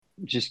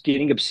just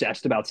getting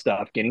obsessed about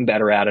stuff, getting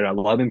better at it. I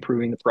love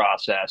improving the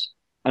process,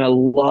 and I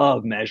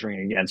love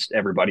measuring against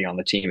everybody on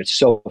the team. It's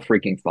so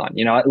freaking fun.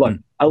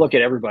 Mm. I look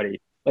at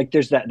everybody like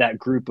there's that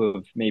group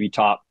of maybe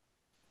top.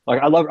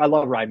 Like I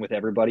love riding with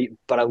everybody,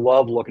 but I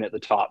love looking at the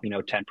top,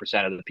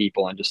 10% of the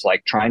people and just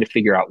like trying to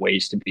figure out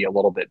ways to be a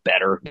little bit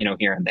better,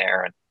 here and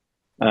there.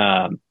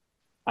 And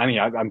I mean,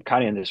 I'm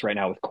kind of in this right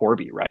now with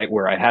Corby, right?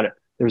 Where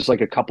there was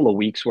like a couple of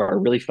weeks where I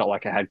really felt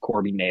like I had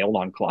Corby nailed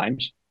on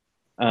climbs.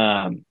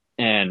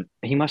 And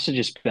he must have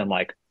just been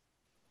like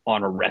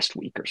on a rest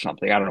week or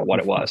something. I don't know what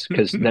it was.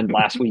 Cause then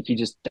last week he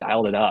just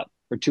dialed it up,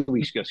 or 2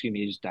 weeks ago, excuse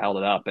me, he just dialed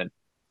it up and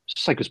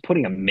just like was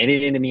putting a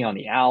minute into me on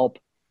the Alp.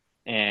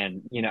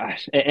 And,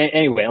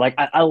 anyway, like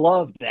I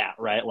love that,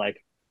 right?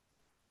 Like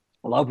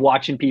I love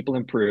watching people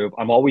improve.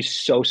 I'm always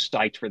so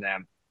psyched for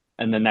them.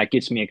 And then that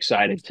gets me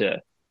excited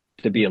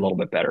to be a little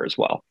bit better as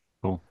well.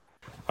 Cool.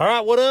 All right,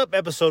 what up?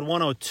 Episode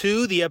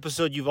 102, the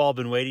episode you've all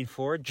been waiting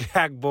for.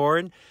 Jack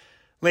Boren.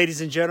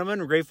 Ladies and gentlemen,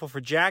 we're grateful for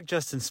Jack.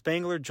 Justin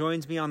Spangler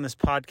joins me on this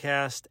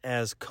podcast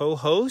as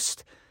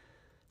co-host.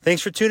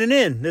 Thanks for tuning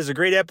in. This is a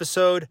great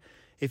episode.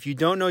 If you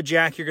don't know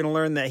Jack, you're going to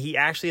learn that he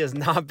actually has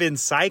not been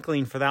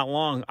cycling for that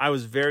long. I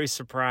was very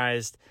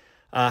surprised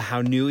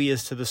how new he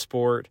is to the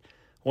sport.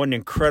 What an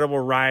incredible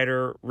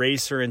rider,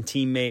 racer, and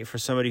teammate for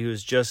somebody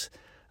who's just,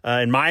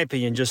 in my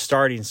opinion, just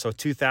starting. So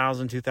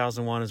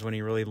 2001 is when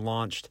he really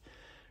launched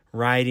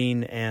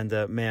riding. And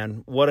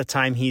man, what a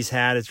time he's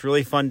had. It's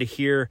really fun to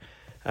hear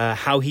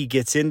how he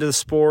gets into the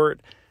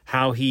sport,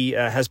 how he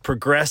has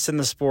progressed in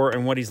the sport,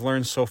 and what he's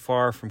learned so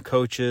far from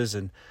coaches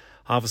and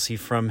obviously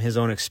from his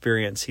own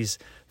experience. He's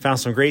found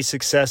some great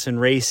success in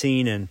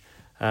racing, and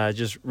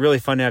just really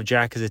fun to have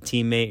Jack as a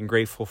teammate, and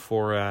grateful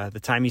for the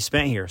time he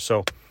spent here.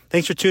 So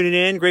thanks for tuning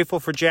in. Grateful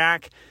for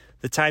Jack,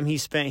 the time he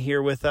spent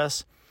here with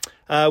us.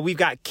 We've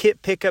got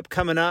kit pickup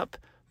coming up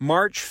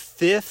March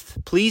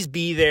 5th. Please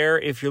be there.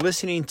 If you're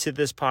listening to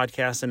this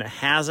podcast and it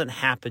hasn't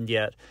happened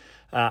yet,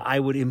 I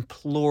would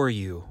implore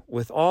you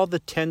with all the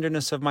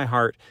tenderness of my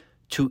heart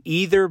to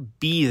either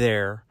be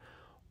there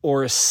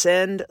or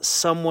send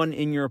someone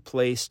in your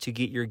place to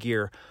get your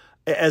gear.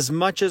 As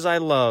much as I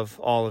love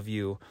all of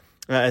you,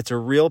 it's a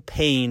real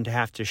pain to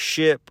have to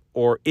ship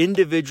or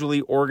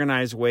individually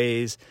organize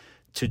ways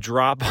to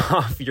drop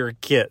off your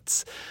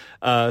kits.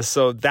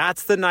 So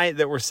that's the night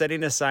that we're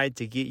setting aside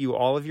to get you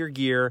all of your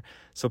gear.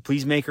 So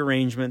please make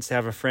arrangements to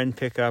have a friend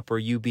pick up or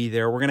you be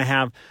there. We're going to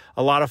have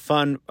a lot of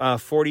fun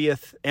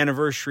 40th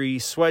anniversary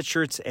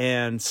sweatshirts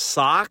and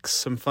socks,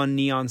 some fun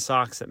neon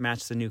socks that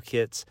match the new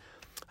kits.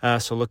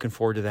 So looking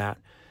forward to that.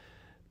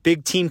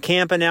 Big team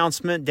camp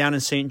announcement down in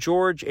St.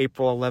 George,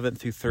 April 11th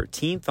through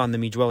 13th on the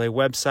Mijuele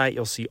website.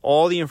 You'll see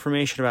all the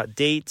information about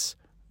dates,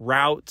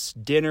 routes,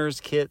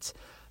 dinners, kits.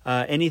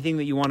 Anything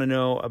that you want to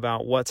know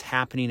about what's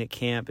happening at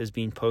camp is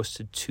being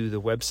posted to the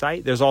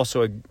website. There's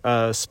also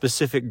a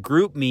specific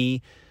group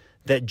me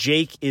that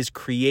Jake is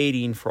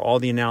creating for all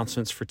the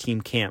announcements for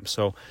team camp.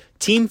 So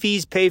team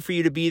fees pay for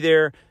you to be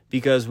there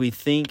because we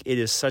think it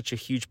is such a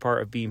huge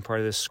part of being part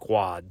of this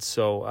squad.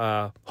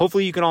 So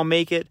hopefully you can all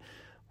make it.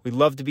 We'd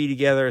love to be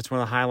together. It's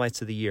one of the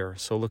highlights of the year.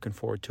 So looking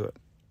forward to it.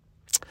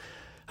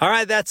 All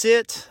right, that's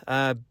it.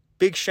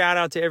 Big shout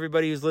out to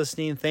everybody who's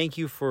listening. Thank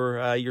you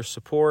for your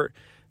support.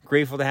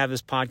 Grateful to have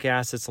this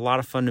podcast. It's a lot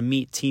of fun to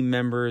meet team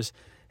members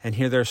and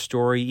hear their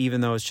story,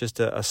 even though it's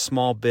just a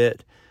small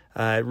bit.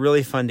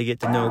 Really fun to get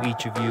to know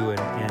each of you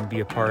and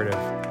be a part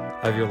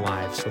of your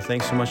lives. So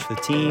thanks so much for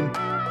the team,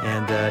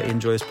 and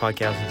enjoy this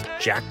podcast with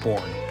Jack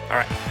Boren. All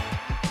right.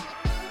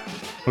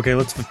 Okay,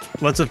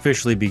 let's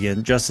officially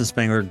begin. Justin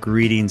Spangler,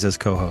 greetings as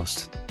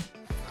co-host.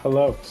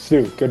 Hello,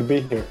 Stu. Good to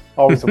be here.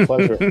 Always a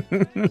pleasure.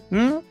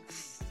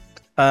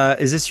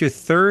 Is this your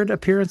third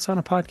appearance on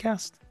a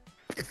podcast?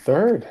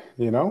 Third,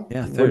 Yeah,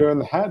 we're third. doing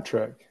the hat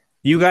trick.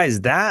 You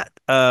guys, that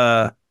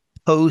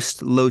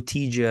post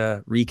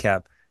LoToJa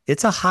recap,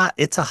 it's a hot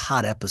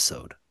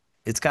episode.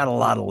 It's got a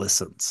lot of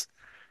listens.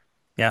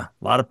 Yeah,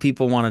 a lot of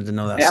people wanted to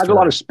know that It has a story.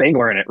 lot of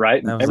Spangler in it,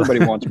 right? That was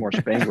Everybody wants more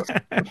Spangler.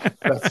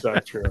 That's so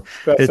true.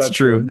 It's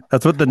true.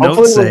 That's what the Hopefully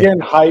notes we're say. getting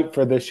hype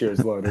for this year's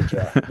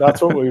LoToJa.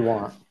 That's what we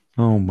want.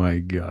 Oh my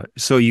God.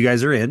 So you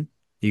guys are in?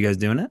 You guys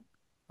doing it?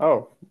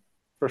 Oh,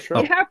 for You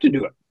sure. have to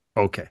do it.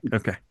 Okay.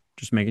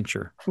 Just making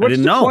sure. I What's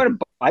didn't the know. point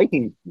of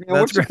biking? That's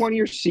What's great. the point of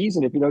your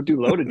season if you don't do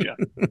LoToJa?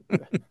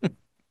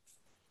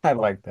 I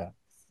like that.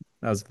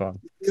 That was fun.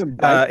 You gonna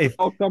bike If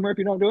all summer if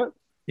you don't do it?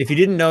 if you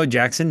didn't know,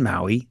 Jack's in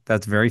Maui.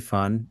 That's very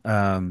fun.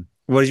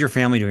 What is your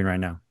family doing right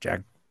now,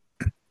 Jack?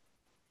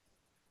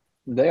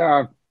 They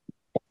are.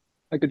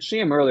 I could see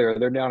them earlier.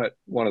 They're down at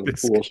one of the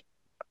It's pools.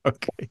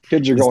 okay.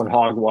 Kids are It's, going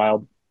hog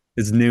wild.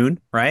 it's noon,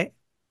 right?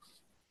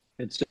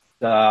 It's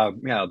one,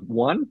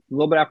 a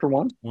little bit after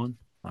one. One.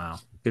 Wow.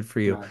 Good for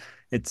you. Nice.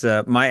 It's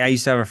I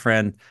used to have a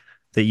friend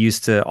that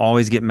used to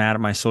always get mad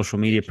at my social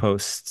media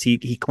posts.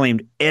 He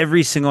claimed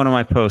every single one of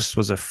my posts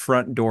was a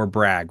front door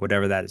brag,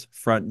 whatever that is,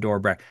 front door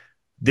brag.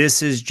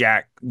 This is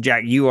Jack.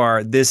 Jack,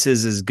 this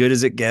is as good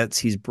as it gets.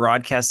 He's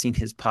broadcasting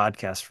his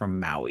podcast from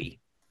Maui.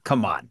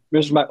 Come on.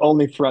 This is my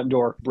only front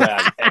door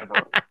brag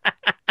ever.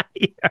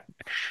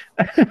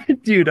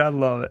 Dude, I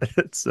love it.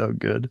 It's so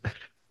good.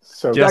 So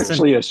It's cool. Justin.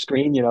 actually a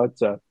screen, it's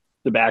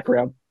the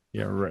background.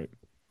 Yeah, right.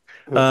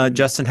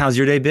 Justin, how's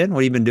your day been? What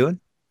have you been doing?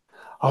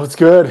 Oh, it's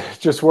good.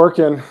 Just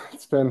working.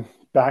 It's been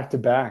back to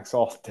backs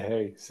all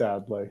day,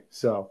 sadly.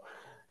 So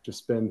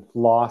just been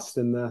lost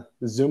in the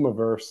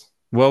Zoomiverse.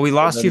 Well, we And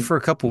lost you then, for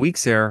a couple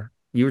weeks there.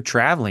 You were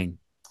traveling.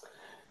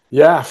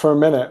 yeah, for a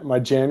minute, my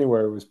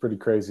January was pretty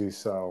crazy.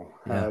 So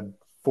I Yeah. had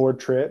 4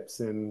 trips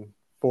in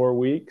 4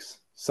 weeks.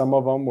 Some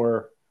of them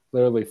were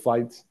literally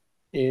flights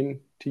in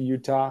to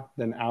Utah,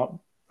 then out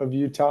of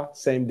Utah,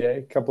 same day,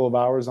 a couple of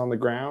hours on the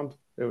ground.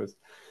 It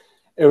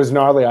was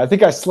gnarly. I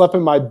think I slept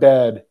in my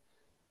bed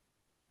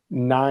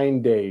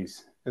 9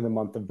 days in the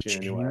month of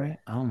January. January?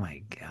 Oh my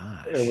It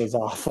gosh. was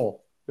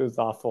awful. It was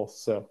awful.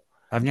 So,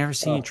 I've never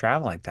seen you uh,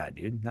 travel like that,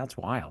 dude. That's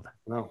wild.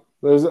 no,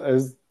 it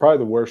was probably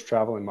the worst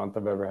traveling month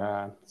I've ever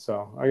had.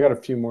 So I got a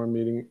few more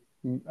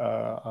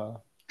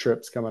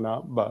trips coming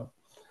up, but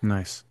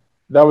Nice.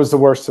 that was the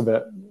worst of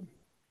it.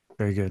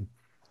 Very good.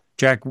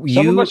 Jack,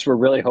 Some of you, us were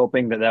really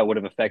hoping that would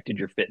have affected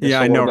your fitness yeah,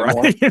 a I little know, bit right?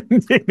 more,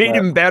 It made but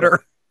him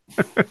better.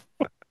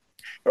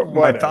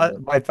 Whatever.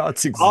 My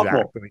thoughts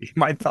awful. exactly.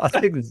 My thoughts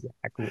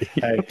exactly.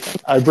 Hey,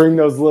 I bring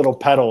those little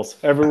pedals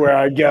everywhere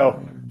I Oh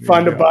go. my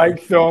Find a gosh. bike,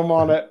 throw them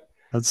on it.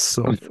 That's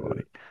so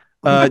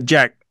funny.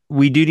 Jack,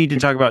 we do need to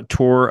talk about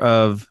Tour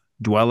of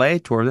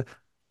Dwelle.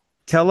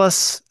 Tell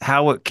us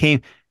how it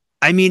came.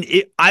 I mean,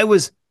 I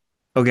was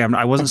okay.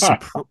 I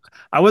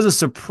wasn't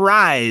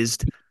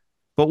surprised,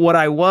 but what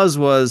I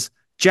was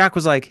Jack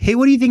was like, "Hey,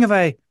 what do you think if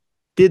I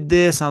did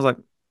this?" And I was like,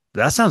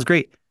 "That sounds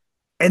great."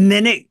 And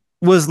then it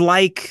was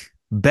like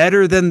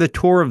better than the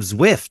tour of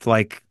Zwift.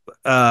 Like,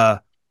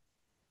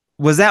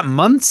 was that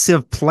months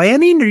of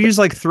planning, or you just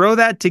like throw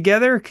that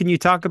together? Can you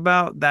talk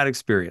about that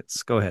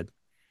experience? Go ahead.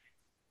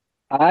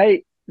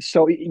 I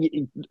so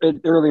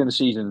early in the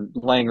season,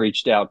 Lang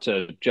reached out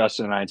to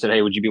Justin and I and said,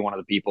 "Hey, would you be one of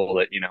the people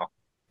that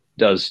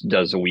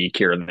does a week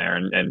here and there?"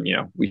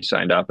 And we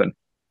signed up. And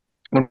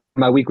when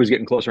my week was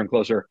getting closer and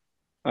closer,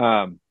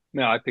 I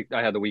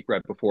had the week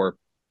right before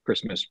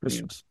Christmas,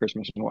 Christmas.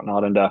 Christmas and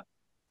whatnot, and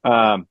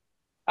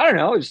I don't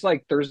know, it's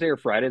like Thursday or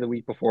Friday the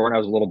week before, and I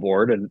was a little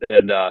bored,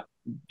 and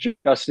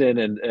Justin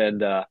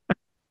and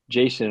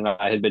Jason and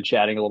I had been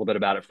chatting a little bit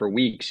about it for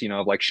weeks,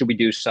 of like, should we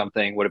do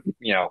something? Would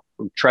it,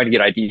 trying to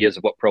get ideas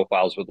of what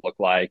profiles would look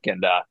like.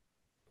 And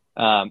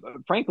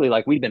frankly,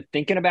 like we'd been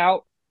thinking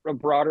about a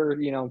broader,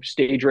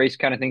 stage race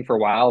kind of thing for a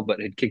while, but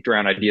had kicked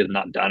around ideas and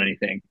not done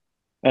anything.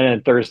 And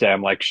then Thursday,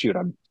 I'm like, shoot,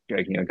 I'm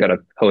got to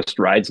host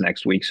rides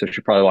next week, so I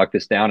should probably lock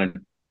this down.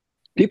 And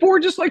people were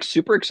just like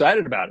super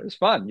excited about it. It was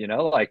fun,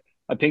 like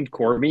I pinged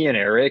Corby and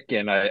Eric,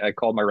 and I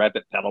called my rep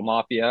at Pedal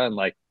Mafia, and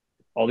like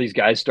all these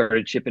guys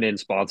started chipping in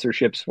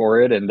sponsorships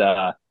for it. And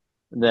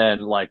then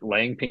like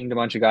Lang pinged a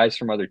bunch of guys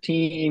from other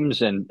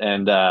teams, and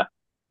I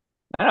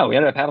don't know, we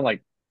ended up having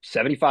like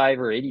 75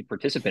 or 80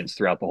 participants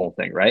throughout the whole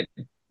thing, right?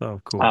 Oh,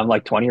 cool.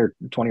 Like 20 or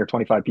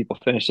 25 people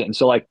finished it. And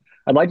so like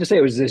I'd like to say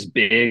it was this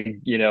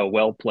big,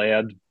 well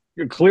planned.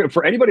 Clear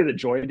for anybody that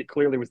joined, it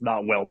clearly was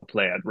not well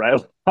planned, right?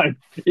 Like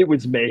it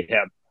was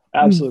mayhem,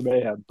 absolute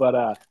mayhem.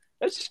 But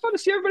it's just fun to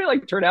see everybody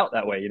like turn out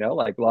that way,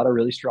 like a lot of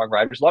really strong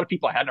riders, a lot of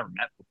people I had never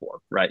met before,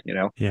 right?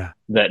 Yeah.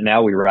 That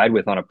now we ride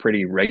with on a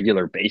pretty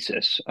regular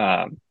basis.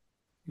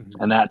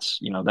 And that's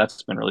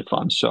been really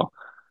fun. So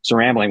it's a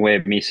rambling way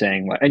of me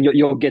saying, and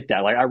you'll get that.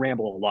 Like I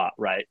ramble a lot,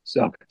 right?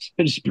 So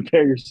just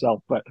prepare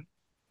yourself. But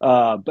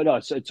no,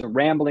 it's a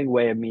rambling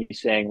way of me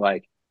saying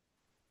like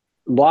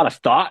a lot of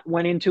thought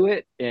went into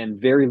it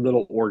and very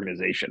little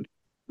organization.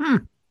 Hmm.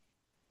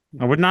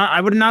 I would not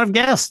have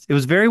guessed. It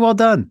was very well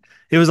done.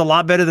 It was a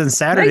lot better than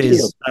Thank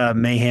you. Saturday's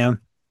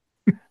mayhem.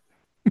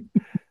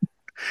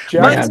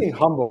 Jack's Let's being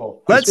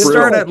humble. let's It's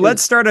start real.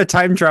 let's start a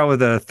time trial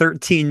with a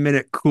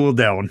 13-minute cool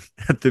down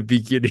at the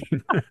beginning.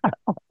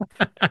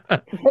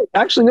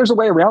 Actually, there's a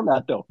way around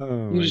that though. Oh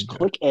You my just god.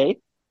 click A,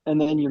 and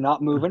then you're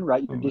not moving,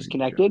 right? Oh You're my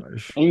disconnected,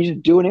 gosh. and you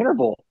just do an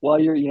interval while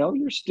your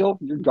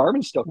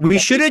Garmin's still We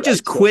should connected, have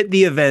just right? So quit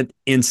the event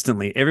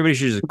instantly. Everybody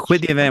should just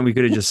quit the event. We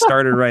could have just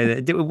started right.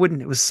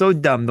 It was so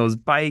dumb. Those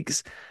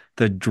bikes,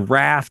 the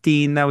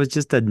drafting, that was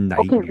just a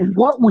okay, nightmare.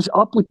 what was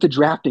up with the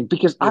drafting?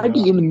 Because I'd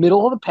Yeah. be in the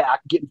middle of the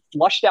pack, getting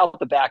flushed out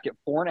the back at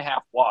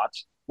 4.5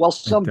 watts, while I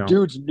some don't.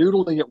 dude's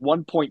noodling at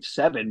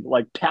 1.7,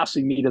 like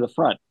passing me to the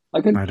front. I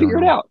couldn't I don't figure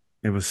it know. out.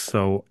 It was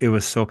so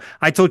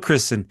I told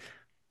Kristen,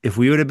 if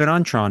we would have been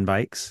on Tron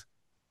bikes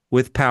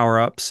with power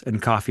ups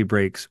and coffee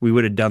breaks, we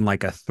would have done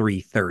like a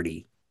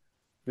 330.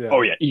 Yeah.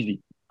 Oh yeah,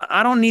 easy.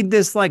 I don't need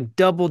this like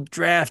double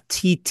draft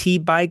TT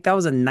bike. That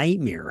was a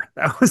nightmare.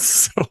 That was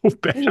so It's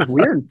bad. just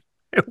weird.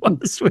 It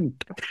was.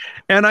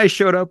 And I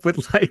showed up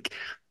with like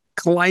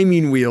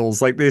climbing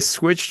wheels. Like they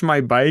switched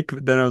my bike,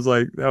 but then I was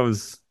like, that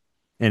was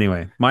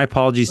anyway. My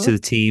apologies to the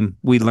team.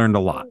 We learned a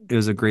lot. It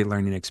was a great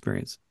learning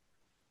experience.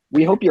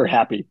 We hope you're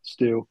happy,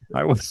 Stu.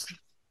 I was.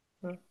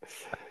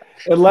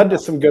 It led to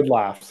some good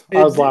laughs.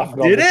 I was laughing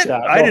all Did the it?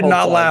 chat I the did whole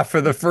not time. laugh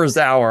for the first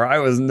hour. I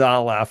was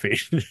not laughing.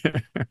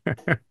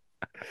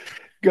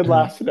 Good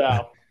laughs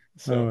now.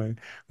 So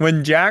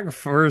When Jack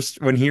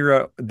first, when he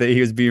wrote that he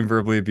was being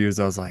verbally abused,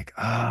 I was like,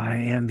 oh, I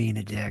am being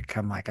a dick.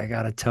 I'm like, I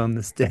gotta tone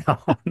this down.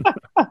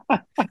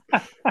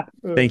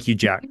 uh, Thank you,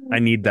 Jack. I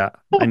need that.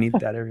 I need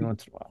that every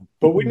once in a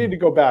but we need while. to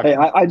go back Hey,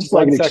 I just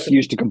like one an second.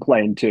 excuse to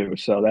complain too,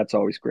 so that's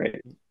always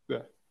great. Yeah.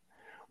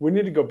 We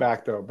need to go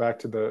back though, back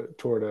to the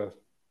Tour de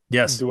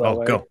Yes. Oh,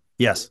 Duele go.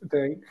 Yes.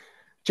 thing.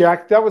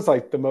 Jack, that was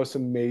like the most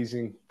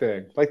amazing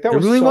thing. Like that It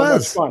was really so much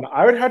was. fun.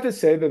 I would have to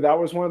say that that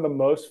was one of the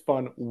most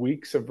fun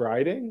weeks of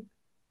riding of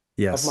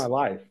my Yes.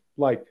 life.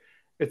 Like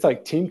it's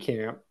like team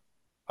camp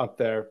up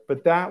there,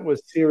 but that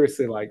was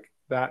seriously like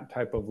that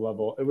type of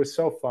level. It was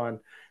so fun.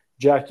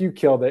 Jack, you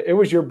killed it. It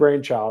was your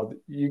brainchild.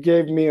 You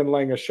gave me and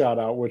Lang a shout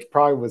out, which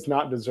probably was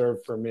not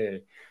deserved for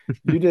me.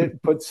 You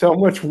did put so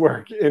much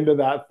work into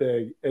that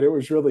thing, and it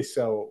was really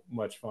so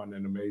much fun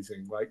and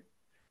amazing. Like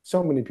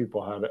so many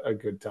people had a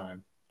good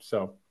time.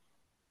 So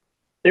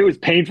It was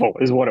painful,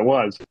 is what it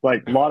was.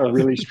 Like a lot of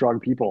really strong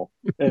people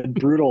and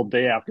brutal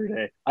day after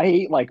day. I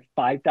ate like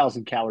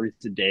 5,000 calories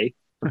a day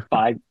for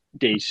 5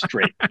 days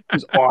straight. It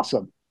was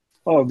awesome.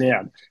 Oh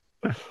man.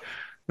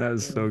 That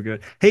is so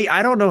good. Hey,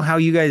 I don't know how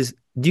you guys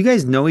do you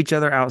guys know each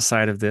other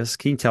outside of this?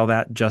 Can you tell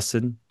that,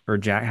 Justin or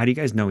Jack? How do you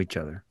guys know each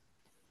other?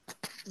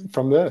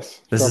 from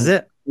this, This is from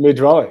it. Midge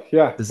Valley,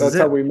 yeah, This is that's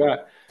how it. we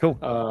met. Cool.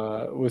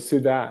 Was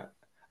through that.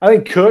 I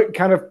think Cook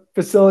kind of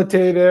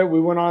facilitated it. We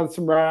went on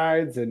some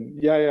rides,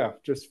 and yeah,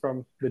 just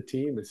from the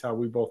team is how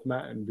we both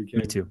met and Me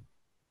became too.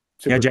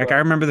 Yeah, super Jack, I close.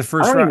 remember the I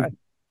first don't ride. even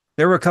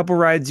There were a couple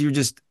rides you were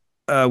just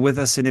with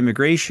us in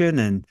immigration,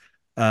 and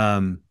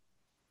um,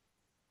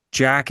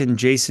 Jack and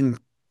Jason,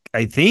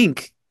 I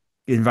think,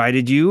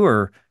 invited you,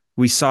 or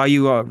we saw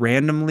you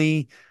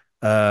randomly.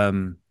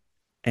 Um,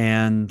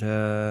 and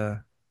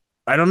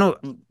I don't know.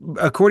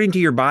 According to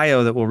your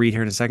bio that we'll read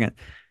here in a second,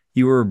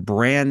 you were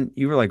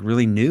like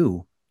really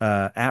new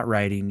at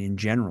riding in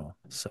general.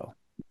 So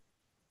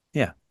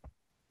yeah,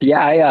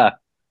 yeah,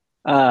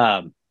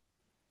 um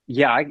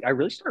I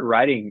really started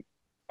riding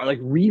I like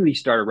really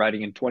started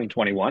riding in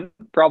 2021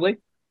 probably.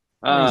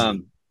 crazy.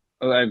 Um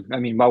I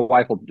mean my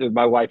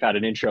wife had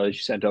an intro that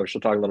she sent over.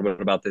 She'll talk a little bit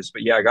about this,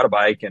 but yeah, I got a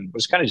bike and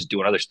was kind of just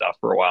doing other stuff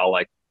for a while,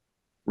 like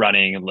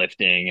running and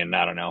lifting and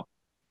I don't know.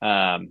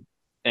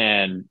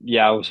 And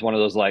yeah, I was one of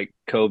those like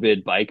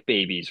COVID bike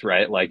babies,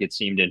 right? Like it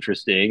seemed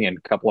interesting, and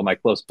a couple of my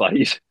close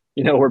buddies,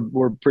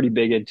 were pretty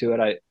big into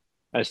it.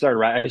 I started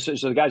riding.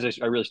 So the guys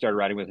I really started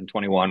riding with in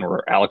 21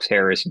 were Alex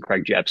Harris and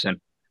Craig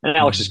Jepson. And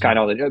Alex is Mhm.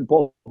 kind of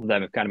both of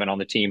them have kind of been on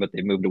the team, but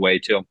they moved away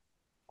too.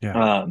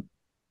 Yeah. Um,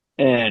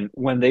 and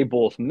when they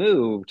both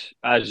moved,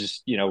 I was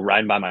just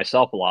riding by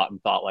myself a lot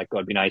and thought like, oh,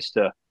 it'd be nice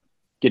to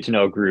get to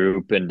know a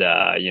group and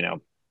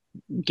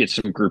get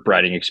some group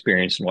riding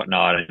experience and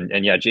whatnot.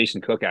 And yeah,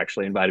 Jason Cook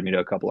actually invited me to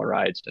a couple of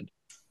rides,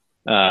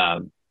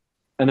 um,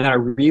 and then I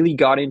really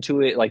got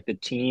into it, like the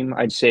team.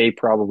 I'd say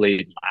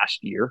probably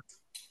last year.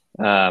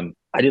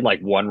 I did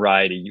like one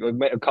ride,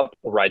 a couple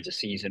of rides a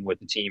season with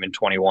the team in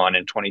 21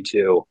 and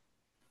 22.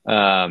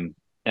 Um,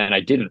 and I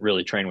didn't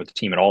really train with the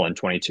team at all in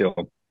 22.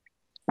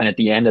 And at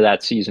the end of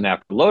that season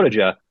after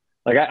LoToJa,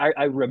 like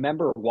I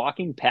remember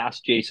walking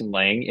past Jason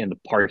Lang in the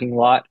parking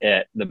lot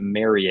at the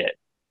Marriott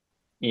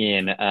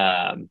in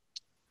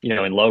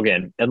in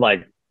Logan and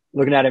like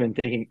looking at him and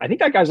thinking, I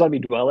think that guy's on me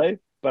Dwelle,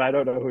 but I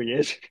don't know who he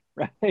is.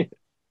 Right.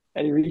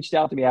 And he reached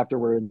out to me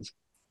afterwards.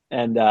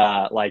 And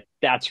like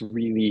that's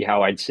really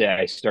how I'd say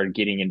I started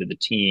getting into the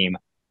team.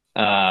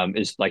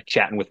 Is like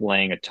chatting with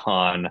Lang a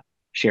ton,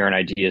 sharing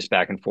ideas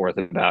back and forth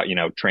about,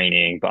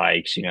 training,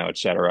 bikes, et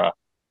cetera.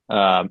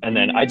 And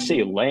then I'd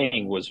say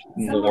Lang was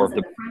more of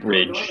the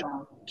bridge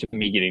to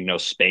me getting to know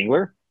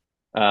Spangler.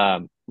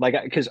 Like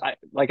because I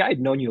had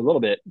known you a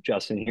little bit,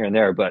 Justin, here and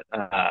there, but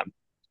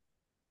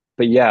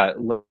yeah,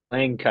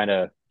 Lang kind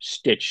of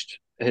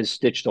has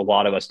stitched a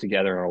lot of us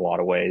together in a lot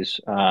of ways.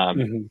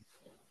 Mhm.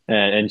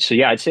 And so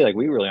yeah, I'd say like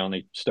we really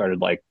only started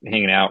like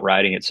hanging out,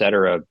 riding,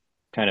 etc.,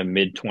 kind of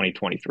mid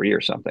 2023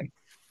 or something.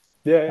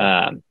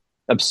 Yeah. Um,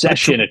 But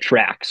Obsession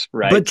attracts, but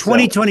right? So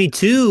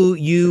 2022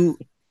 you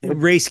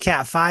raced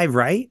Cat 5,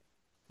 right?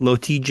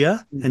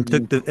 LoToJa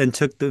and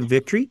took the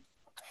victory.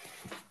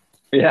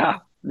 yeah,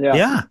 yeah. Yeah.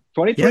 Yeah.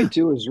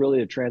 2022 was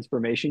really a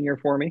transformation year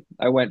for me.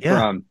 I went Yeah.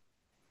 from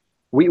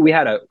we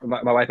had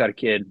my wife had a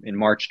kid in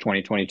March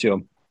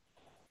 2022,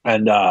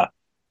 and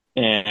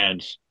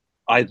and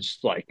I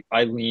just like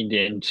I leaned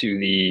into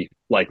the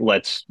like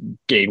let's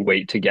gain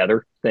weight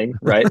together thing,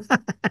 right?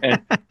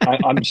 And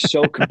I'm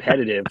so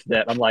competitive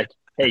that I'm like,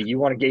 hey, you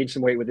want to gain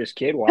some weight with this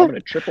kid? Well, I'm going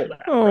to triple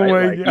that, Oh right?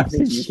 my Like, you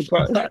think you gosh.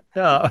 can put that?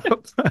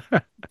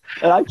 Yeah.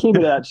 And I came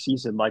into that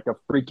season like a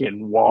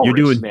freaking walrus,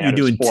 You're man.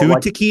 It was doing for two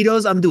like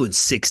taquitos. I'm doing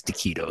six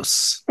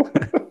taquitos.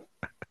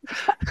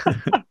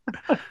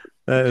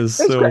 That is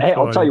it's so great. Hey,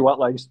 I'll tell funny. you what,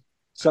 like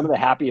some of the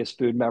happiest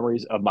food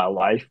memories of my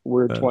life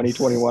were That's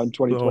 2021,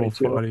 twenty so twenty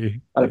two.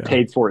 funny. I Yeah.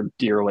 paid for it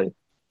dearly.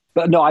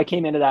 But no, I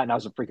came into that and I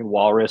was a freaking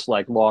walrus,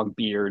 like long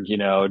beard,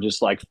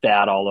 just like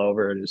fat all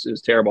over. It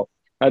was terrible.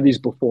 I have these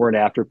before and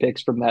after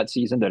pics from that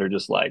season that are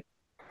just like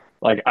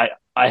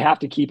I have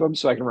to keep them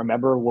so I can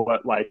remember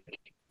what like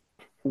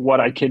what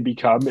I can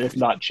become if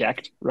not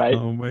checked, right?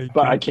 Oh my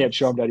But I can't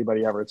show goodness. them to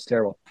anybody ever. It's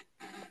terrible.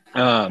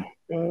 Um,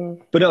 Uh,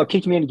 but no, it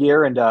kicked me into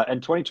gear, and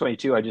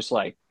 2022, I just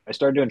like I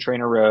started doing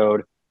trainer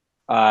road.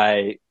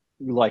 I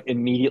like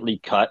immediately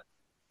cut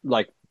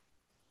like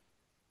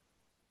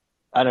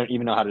I don't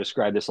even know how to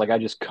describe this. Like I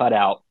just cut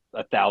out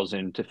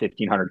 1,000 to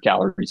 1,500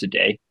 calories a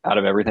day out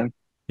of everything.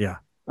 Yeah.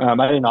 I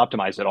didn't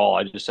optimize at all.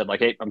 I just said like,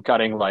 hey, I'm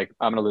cutting. Like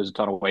I'm going to lose a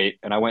ton of weight,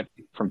 and I went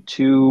from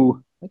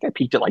two. I think I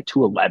peaked at like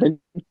 211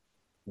 down to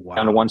Wow.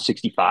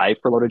 165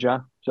 for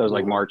LoToJa. So it was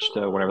like March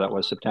to whatever that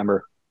was,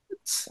 September.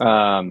 It's-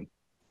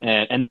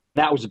 And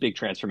that was a big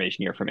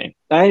transformation year for me.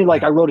 I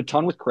yeah. rode a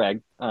ton with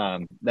Craig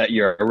that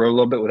year. I rode a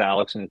little bit with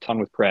Alex and a ton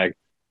with Craig,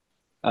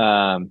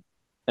 and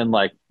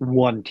like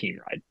one team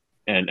ride,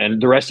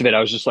 and the rest of it I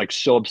was just like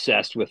so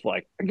obsessed with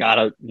like I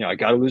gotta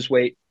lose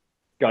weight,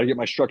 gotta get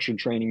my structured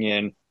training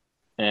in,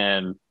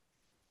 and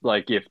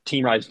like if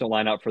team rides don't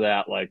line up for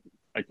that, like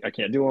I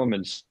can't do them,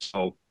 and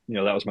so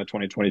that was my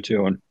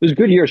 2022, and it was a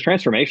good year. It's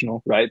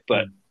transformational, right?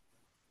 But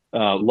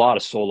a lot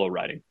of solo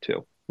riding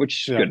too,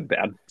 which is yeah. good and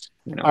bad.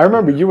 I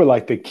remember Yeah. you were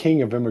like the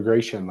king of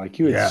immigration. Like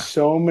you had Yeah.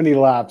 so many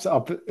laps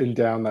up and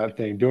down that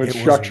thing doing It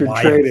was structured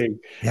wild. training.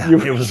 Yeah. You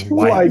It would was do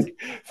wild.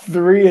 like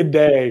 3 a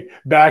day,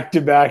 back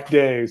to back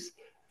days.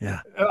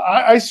 Yeah.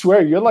 I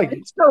swear, you're like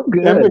It's so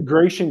good.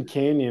 Immigration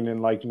Canyon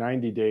in like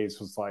 90 days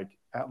was like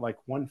at like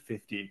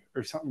 150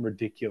 or something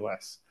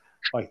ridiculous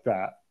like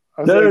that.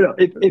 I was No, no,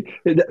 like,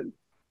 no.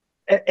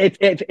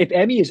 If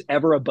Emmy is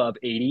ever above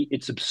 80,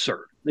 it's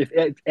absurd.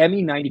 If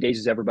Emmy 90 days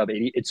is ever above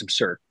 80, it's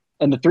absurd.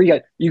 And the three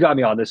guys, you got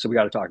me on this, so we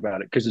got to talk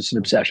about it because it's an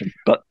obsession.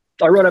 But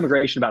I rode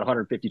immigration about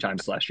 150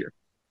 times last year,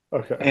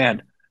 okay.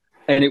 and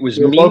and it was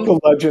Your me. local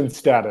legend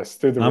status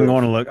through the I'm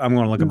going roof. to look. I'm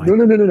going to look at No, mine.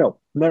 no, no, no, no,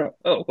 no, no.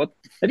 Oh, what?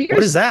 Have you What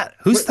guys? is that?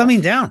 Who's What,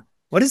 thumbing down?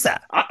 What is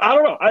that? I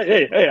don't know.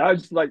 Hey, I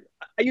was like,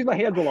 I use my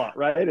hands a lot,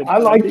 right? I And I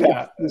like think it's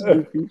that. this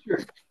new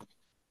feature.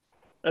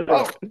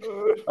 Anyway,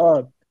 Oh,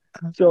 uh,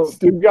 so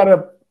Steve got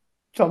a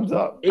thumbs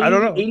up. I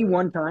don't 80, know.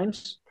 81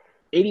 times,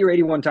 80 or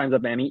 81 times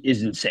up Emmy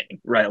is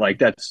insane, right? Like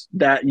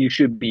that you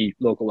should be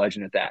local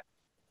legend at that.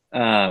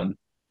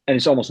 And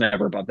it's almost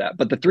never above that.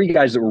 But the three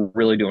guys that were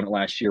really doing it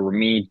last year were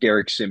me,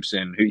 Derek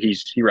Simpson, who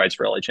he rides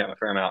for LHM a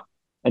fair amount,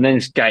 and then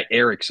this guy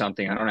Eric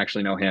something. I don't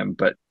actually know him,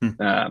 but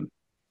Hmm.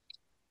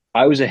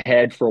 I was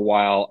ahead for a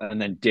while,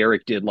 and then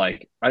Derek did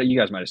like you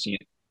guys might have seen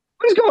it.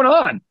 What is going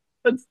on?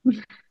 That's,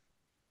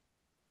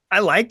 I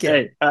like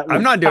it. hey,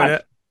 I'm not doing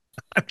it.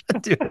 I'm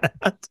not doing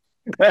that.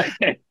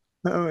 hey,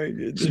 Oh my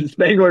goodness.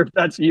 Spangler, if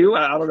that's you,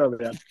 I don't know,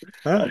 man.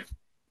 Huh?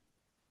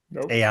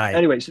 Nope. AI.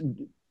 Anyways,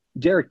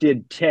 Derek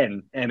did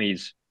 10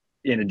 Emmys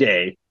in a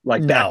day,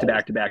 like back to No.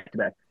 back to back to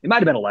back. It might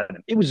have been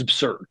 11. It was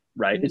absurd,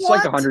 right? It's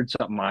like What? 100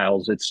 something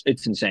miles. It's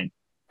insane.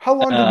 How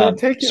long did that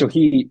take So him?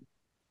 he,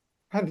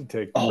 Had to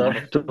take oh, I forever.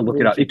 have to look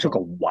it up. It took a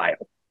while,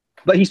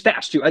 but he's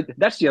fast too.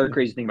 That's the other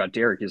crazy thing about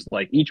Derek is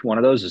like each one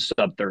of those is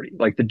sub 30.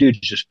 Like the dude's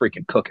just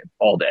freaking cooking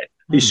all day.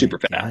 Oh He's my super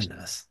fast.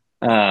 goodness.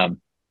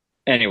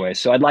 Anyway,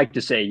 so I'd like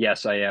to say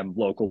yes, I am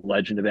local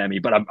legend of Emmy,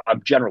 but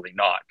I'm generally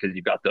not because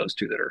you've got those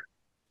two that are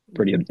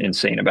pretty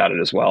insane about it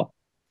as well.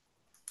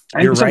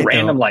 You're And some right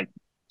random though. like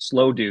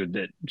slow dude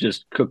that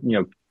just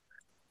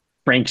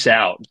cranks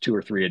out 2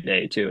 or 3 a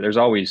day too. There's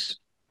always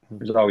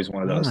one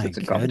of Oh those my that's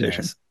in competition.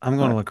 goodness. I'm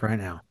going to look right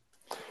now.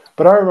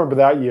 But I remember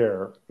that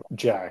year,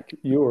 Jack,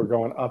 you were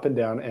going up and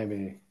down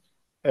Emmy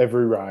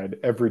every ride,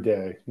 every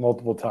day,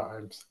 multiple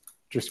times,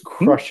 just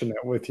Hmm? crushing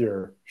it with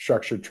your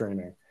structured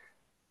training.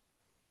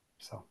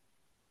 So,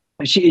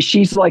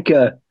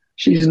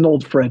 She's an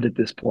old friend at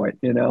this point.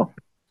 yeah,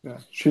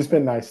 she's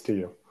been nice to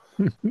you.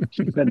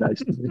 She's been nice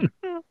to me.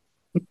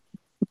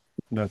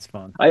 That's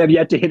fun. I have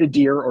yet to hit a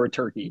deer or a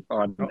turkey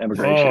on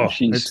immigration. Oh,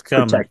 She's it's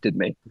coming. protected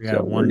me, Yeah,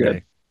 so we're one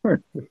good.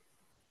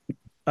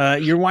 day.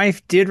 Your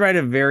wife did write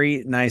a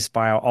very nice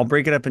bio. I'll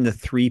break it up into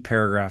 3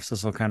 paragraphs.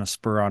 This will kind of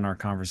spur on our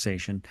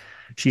conversation.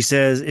 She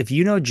says, if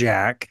you know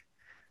Jack,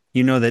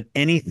 you know that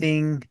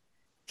anything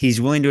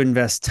he's willing to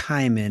invest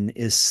time in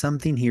is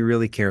something he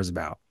really cares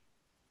about.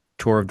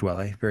 Tour of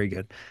Dwelle. Very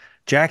good.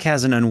 Jack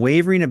has an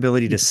unwavering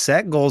ability to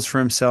set goals for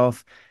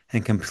himself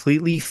and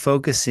completely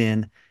focus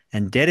in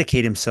and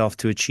dedicate himself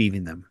to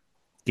achieving them,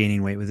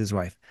 gaining weight with his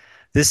wife.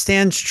 This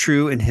stands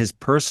true in his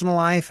personal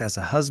life as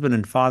a husband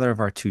and father of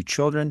our 2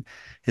 children,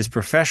 his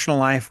professional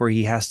life, where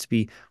he has to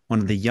be one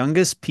of the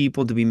youngest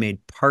people to be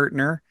made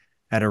partner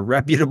at a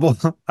reputable,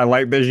 I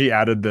like that she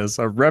added this,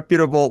 a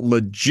reputable,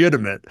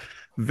 legitimate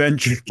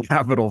venture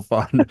capital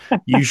fund.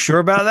 You sure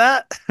about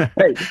that?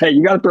 Hey,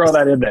 you got to throw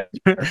that in there.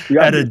 You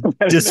got At to a throw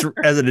that in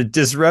there. as a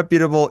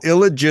disreputable,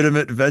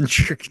 illegitimate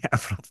venture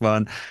capital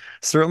fund,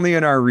 certainly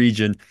in our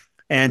region.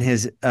 And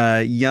his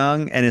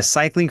his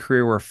cycling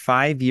career, where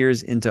 5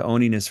 years into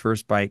owning his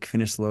first bike,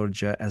 finished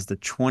LoToJa as the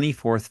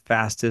 24th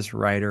fastest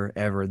rider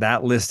ever.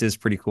 That list is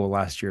pretty cool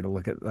last year to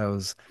look at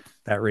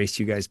that race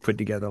you guys put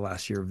together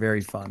last year. Very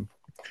fun.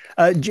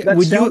 That Would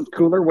you? sounds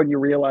cooler when you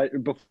realize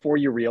before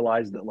you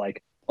realize that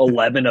like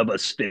 11 of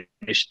us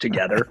finished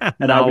together,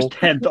 and I was No.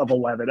 10th of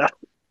 11.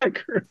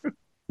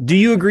 Do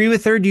you agree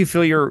with her? Do you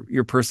feel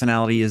your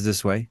personality is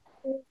this way?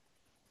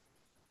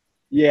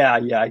 Yeah,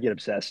 yeah, I get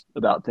obsessed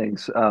about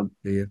things. Do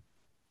you?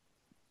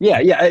 Yeah,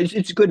 yeah,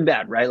 it's good and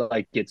bad, right?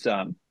 Like it's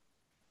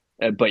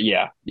but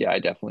yeah, yeah, I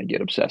definitely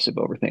get obsessive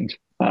over things.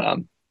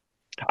 I'm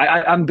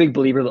a big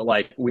believer that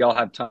like we all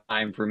have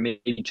time for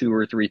maybe two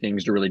or three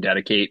things to really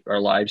dedicate our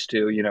lives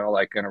to,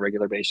 like on a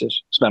regular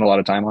basis, spend a lot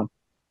of time on.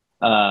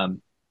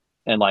 Um,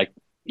 and like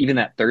even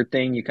that third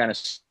thing, you kind of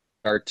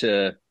start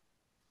to,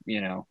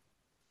 you know,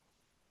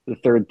 the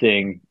third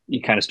thing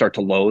you kind of start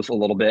to loathe a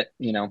little bit.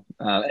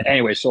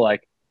 Anyway, so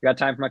like got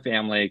time for my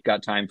family,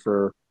 got time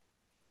for,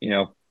 you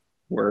know,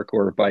 work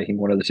or biking,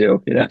 one of the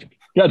two.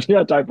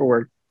 Got time for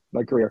work,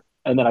 my career.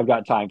 And then I've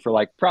got time for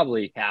like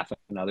probably half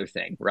another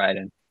thing, right?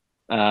 And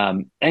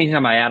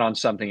anytime I add on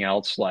something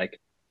else, like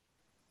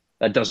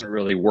that doesn't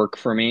really work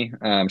for me.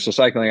 So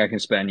cycling, I can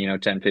spend,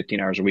 10, 15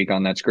 hours a week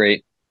on. That's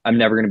great. I'm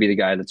never going to be the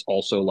guy that's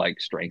also like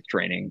strength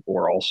training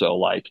or also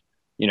like,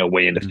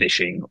 way into Mhm.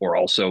 fishing or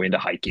also into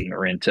hiking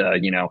or into,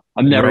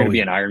 I'm never going to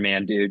be Rowing. an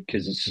Ironman dude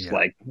because it's just Yeah.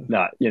 like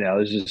not,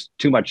 there's just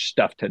too much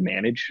stuff to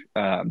manage.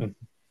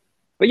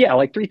 But yeah,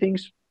 like three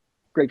things,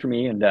 great for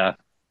me. And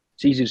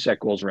it's easy to set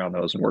goals around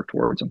those and work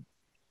towards them.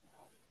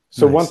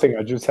 So one Nice. thing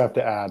I just have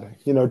to add,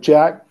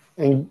 Jack,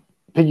 and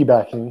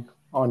piggybacking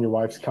on your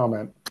wife's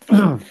comment,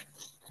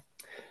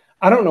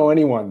 I don't know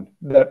anyone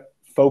that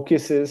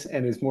focuses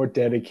and is more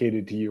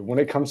dedicated to you when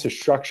it comes to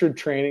structured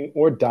training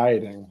or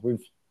dieting.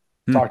 We've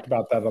Hmm. talked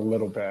about that a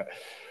little bit.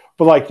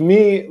 But like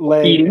me,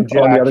 Lang, Eating and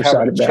on the Jack other have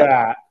side a of that.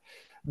 chat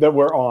that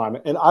we're on,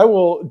 and I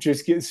will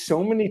just get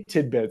so many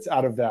tidbits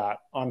out of that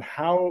on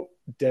how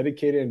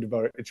dedicated and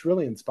devoted. It's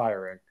really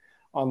inspiring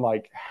on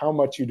like how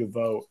much you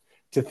devote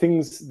to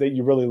things that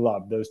you really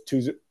love, those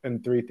two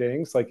and three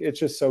things. Like it's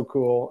just so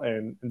cool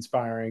and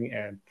inspiring.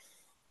 And,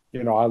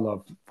 I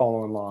love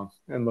following along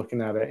and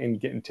looking at it and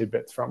getting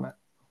tidbits from it.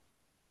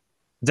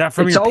 Is that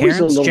from It's your always a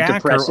parents, little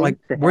Jack, or like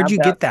depressing to where'd have you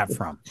that. get that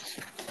from?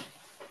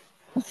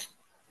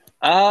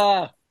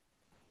 Uh,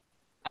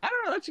 I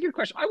don't know. That's a good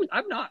question. I was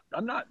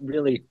not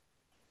really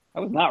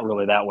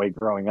that way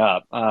growing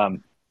up. I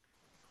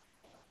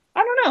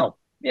don't know.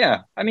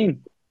 Yeah. I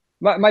mean,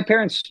 my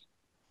parents,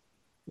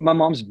 my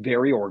mom's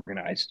very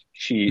organized.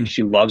 She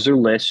loves her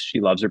lists. She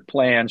loves her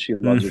plans. She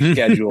loves her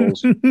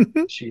schedules.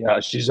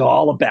 Mhm. She's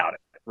all about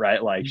it,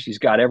 right? Like she's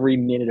got every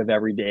minute of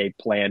every day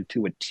planned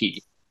to a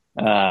T.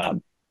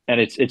 And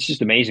it's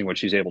just amazing what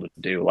she's able to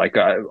do. Like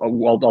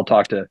I'll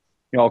talk to,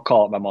 I'll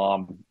call up my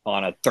mom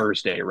on a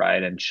Thursday,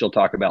 right? And she'll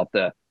talk about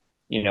the,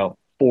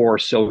 four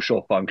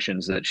social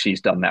functions that she's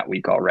done that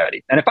week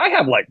already. And if I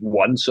have like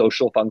one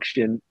social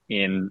function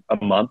in a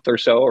month or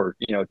so, or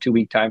 2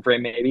 week time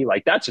frame, maybe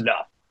like that's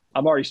enough.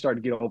 I'm already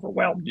starting to get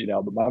overwhelmed.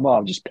 But my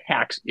mom just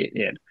packs it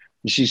in.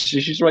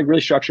 She's like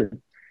really structured.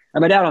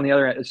 And my dad on the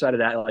other side of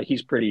that, like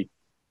he's pretty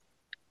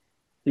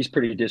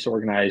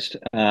disorganized,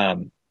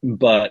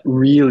 but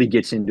really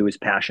gets into his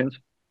passions.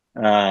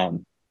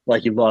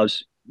 Like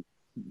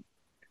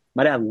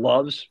my dad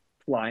loves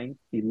flying,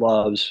 he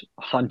loves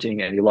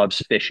hunting, and he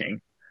loves fishing.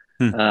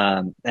 Hmm.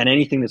 And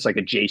anything that's like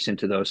adjacent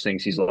to those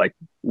things, he's like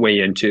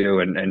way into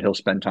and he'll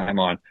spend time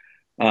on.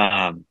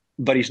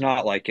 But he's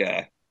not like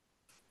if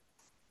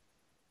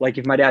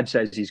my dad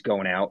says he's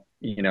going out,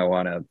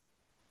 on a,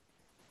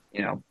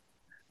 you know,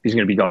 he's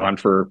going to be gone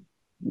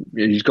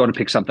he's going to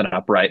pick something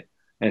up, right?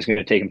 And it's going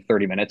to take him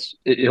 30 minutes.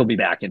 He'll be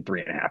back in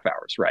 3.5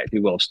 hours, right? He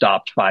will have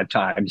stopped 5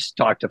 times,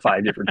 talked to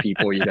 5 different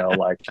people,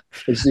 like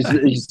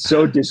he's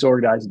so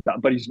disorganized,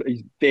 but he's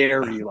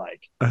very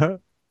like Uh-huh.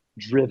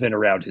 driven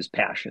around his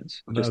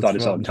passions, just That's on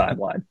his own fun.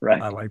 timeline,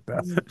 right? I like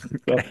that.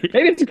 So Okay.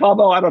 maybe it's a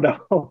combo. I don't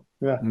know.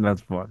 Yeah.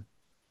 That's fun.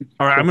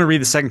 All right, I'm Cool. going to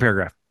read the second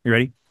paragraph. You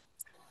ready?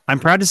 I'm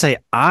proud to say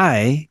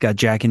I got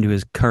Jack into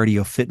his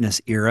cardio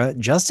fitness era.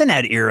 Justin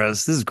had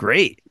eras. This is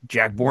great.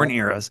 Jack Boren Yeah.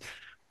 eras.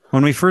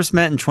 When we first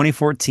met in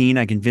 2014,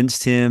 I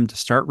convinced him to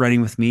start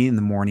running with me in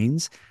the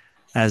mornings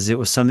as it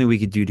was something we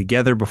could do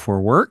together before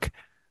work.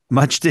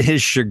 Much to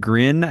his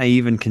chagrin, I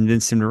even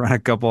convinced him to run a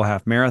couple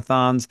half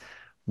marathons,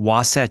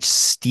 Wasatch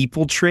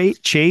steeple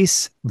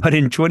chase. But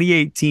in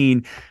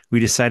 2018, we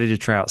decided to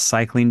try out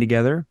cycling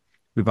together.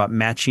 We bought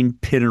matching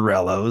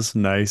Pinarellos,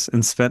 nice,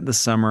 and spent the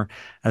summer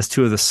as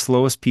two of the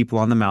slowest people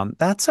on the mountain.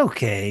 That's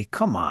okay.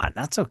 Come on,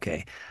 that's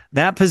okay.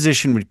 That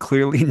position would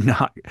clearly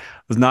not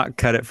was not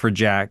cut it for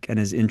Jack, and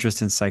his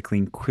interest in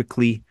cycling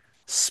quickly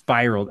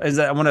spiraled. Is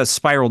that I want to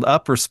spiraled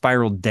up or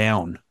spiraled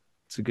down?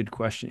 It's a good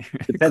question.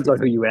 Depends on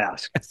who you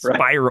ask, right?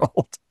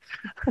 Spiraled.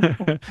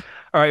 All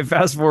right,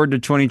 fast forward to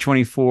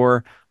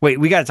 2024. Wait,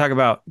 we got to talk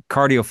about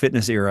cardio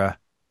fitness era.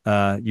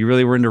 You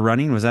really were into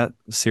running? Was that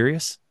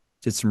serious?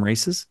 Did some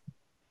races?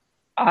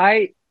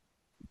 I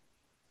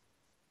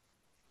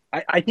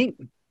I think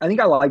I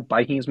like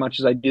biking as much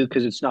as I do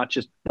because it's not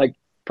just like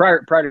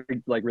prior to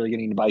like really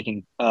getting into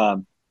biking.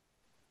 The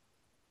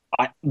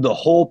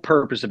whole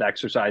purpose of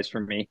exercise for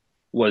me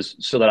was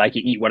so that I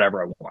could eat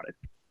whatever I wanted.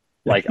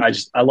 Like I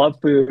love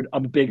food.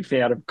 I'm a big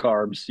fan of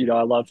carbs.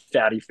 I love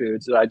fatty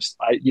foods. And I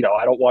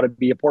don't want to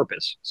be a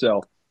porpoise.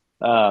 So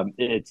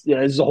it's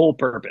the whole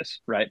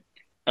purpose, right?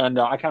 And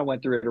I kind of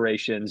went through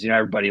iterations.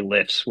 Everybody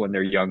lifts when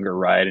they're younger,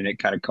 right? And it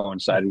kind of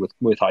coincided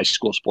with high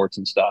school sports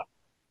and stuff.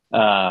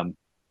 Um,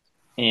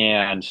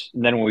 and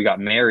then when we got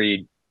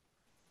married,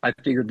 I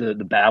figured the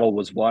battle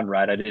was won,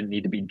 right? I didn't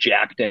need to be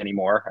jacked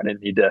anymore. I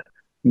didn't need to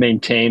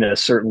maintain a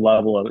certain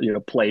level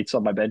of plates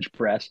on my bench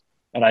press.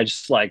 And I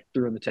just like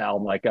threw in the towel.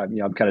 I'm like,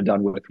 I'm kind of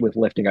done with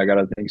lifting. I got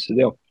other things to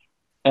do.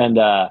 And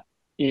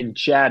in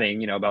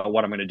chatting, about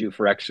what I'm going to do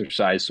for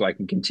exercise so I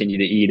can continue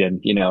to eat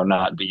and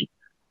not be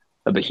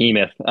a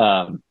behemoth.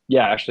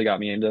 Yeah, actually got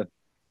me into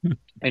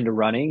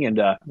running,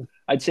 and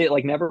I'd say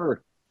like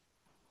never.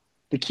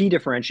 The key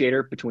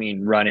differentiator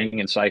between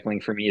running and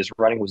cycling for me is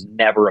running was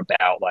never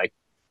about like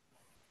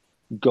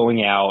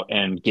going out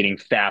and getting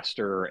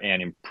faster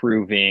and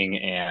improving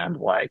and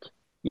like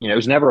it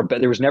was never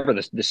there was never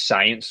the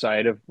science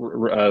side of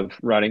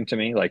running to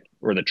me, like,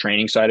 or the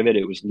training side of it.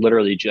 It was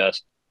literally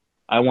just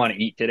I want to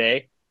eat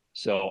today,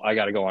 so I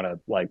got to go on a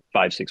like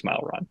 5-6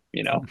 mile run,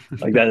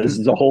 like that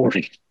is the whole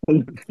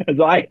reason.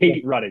 I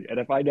hate running, and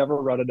if I never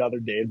run another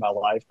day in my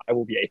life, I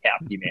will be a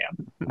happy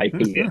man. I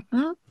hate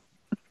it.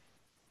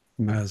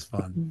 That's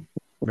fun.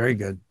 Very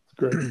good.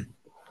 Great.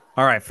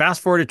 All right,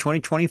 fast forward to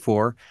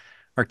 2024.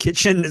 Our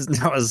kitchen is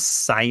now a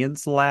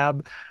science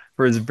lab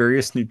for its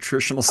various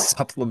nutritional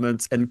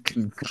supplements and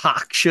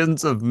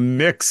concoctions of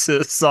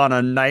mixes on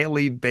a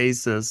nightly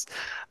basis.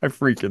 I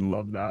freaking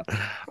love that.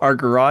 Our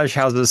garage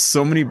houses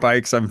so many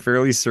bikes, I'm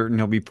fairly certain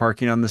he'll be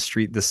parking on the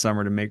street this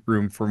summer to make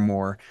room for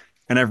more.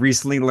 And I've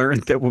recently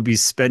learned that we'll be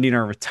spending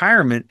our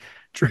retirement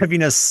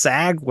driving a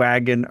sag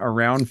wagon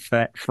around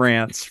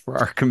France for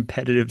our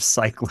competitive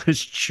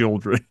cyclist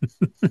children.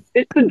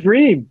 It's the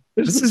dream.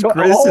 This is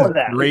all of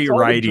that. Great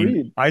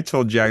writing. I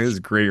told Jack this is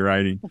great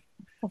writing.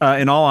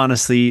 In all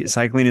honesty,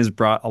 cycling has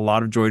brought a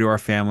lot of joy to our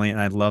family, and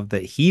I love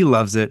that he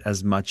loves it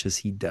as much as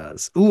he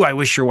does. Ooh, I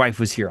wish your wife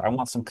was here. I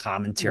want some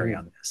commentary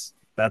on this.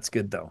 That's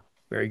good, though.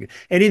 Very good.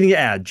 Anything to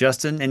add,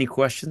 Justin? Any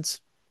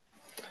questions?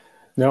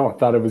 No, I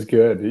thought it was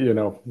good.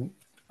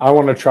 I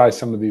want to try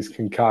some of these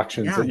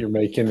concoctions that you're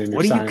making in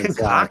your science lab. What are you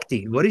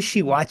concocting? What is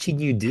she watching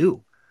you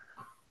do?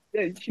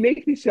 She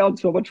makes me sound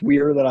so much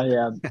weirder than I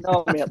am.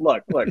 No, man,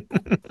 look.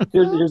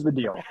 Here's the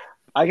deal.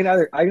 I can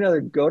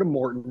either go to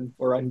Morton,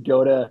 or I can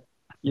go to,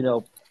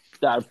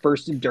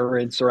 First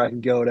Endurance, or I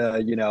can go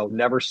to,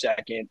 Never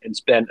Second and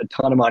spend a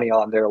ton of money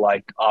on their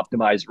like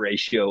optimized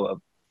ratio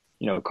of,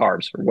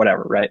 carbs or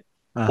whatever, right?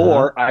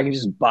 Or I can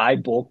just buy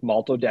bulk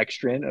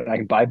maltodextrin, and I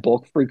can buy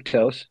bulk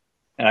fructose,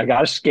 and I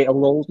got a scale, a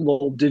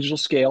little digital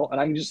scale,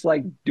 and I can just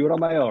like do it on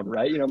my own,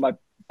 right? My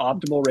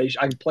optimal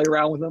ratio. I can play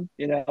around with them,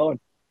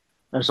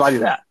 and so I do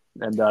that.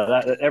 And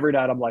that, every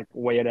night I'm like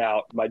weighing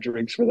out my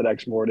drinks for the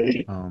next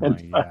morning. Oh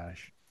my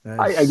gosh.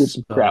 I get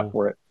some crap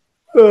for it.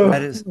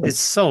 It's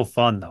so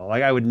fun though.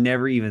 Like I would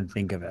never even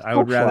think of it. I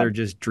would rather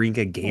just drink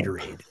a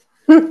Gatorade.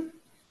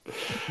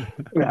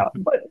 Yeah,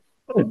 but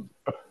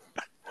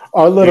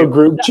our little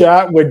group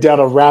chat went down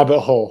a rabbit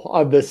hole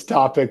on this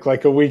topic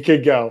like a week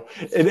ago,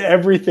 and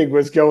everything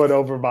was going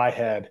over my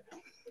head.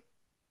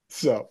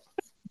 So,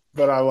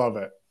 but I love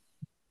it.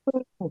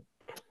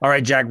 All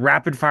right, Jack,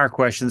 rapid fire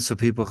questions so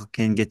people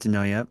can get to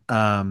know you.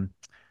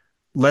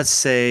 Let's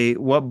say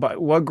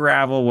what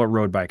gravel, what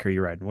road bike are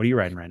you riding? What are you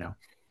riding right now?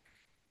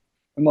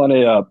 I'm on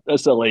a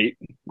SL8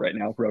 right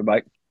now, road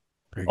bike.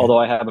 Although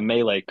I have a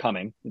Melee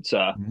coming. It's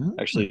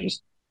actually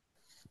just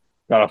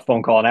got a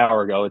phone call an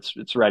hour ago.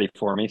 It's ready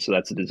for me, so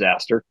that's a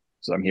disaster.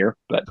 So I'm here.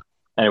 But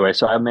anyway,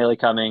 so I have Melee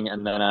coming,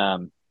 and then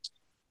I'm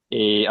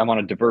on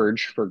a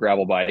Diverge for a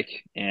gravel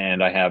bike,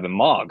 and I have a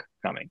Mog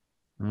coming.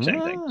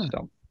 Same thing.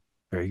 So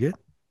very good.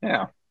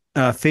 Yeah.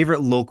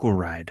 Favorite local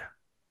ride?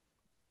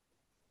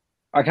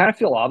 I kind of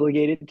feel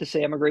obligated to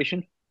say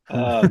Immigration.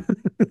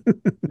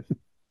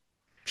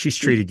 She's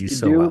treated you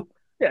so well.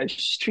 Yeah,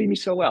 she's treated me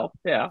so well.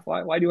 Yeah.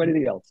 Why do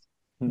anything else?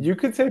 You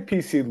could say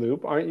PC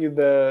Loop. Aren't you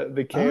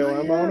the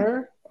KOM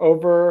owner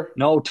over?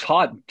 No,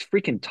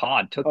 freaking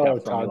Todd took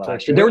that from me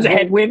last year. There was a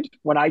headwind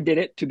when I did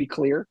it, to be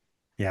clear.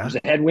 Yeah. There was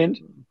a headwind,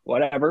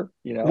 whatever.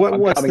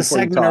 What's the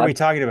segment are we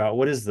talking about?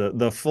 What is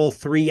the full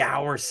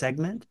 3-hour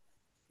segment?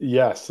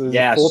 Yes.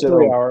 Yeah. Full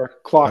 3-hour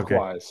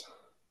clockwise. Okay.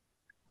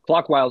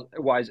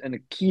 Clockwise, and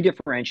the key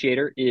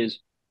differentiator is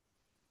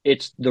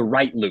it's the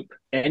right loop.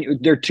 And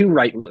there are two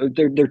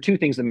two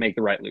things that make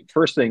the right loop.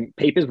 First thing,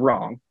 Pape is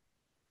wrong.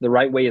 The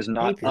right way is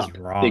not Pape is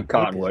wrong. Big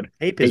Cottonwood.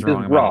 Pape is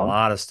wrong about a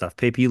lot of stuff.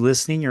 Pape, you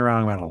listening? You're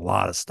wrong about a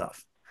lot of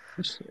stuff.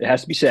 It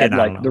has to be said.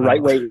 The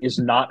right way is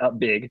not up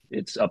big.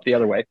 It's up the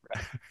other way.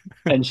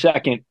 And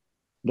second,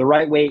 the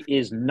right way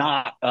is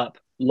not up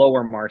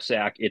Lower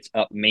Marsac. It's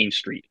up Main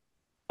Street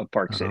of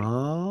Park City.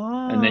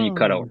 Oh. And then you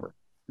cut over.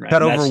 Right?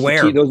 Cut over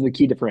where? Those are the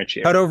key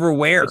differentiators. Cut over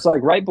where? It's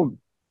like right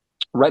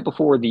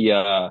before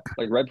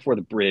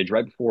the bridge,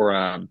 right before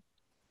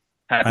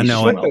Happy I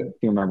know Sumo.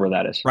 You remember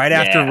where that is?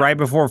 Right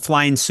before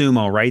Flying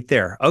Sumo, right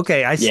there.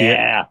 Okay, I see it.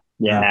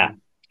 Yeah.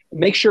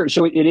 Make sure.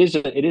 So it is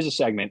a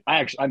segment.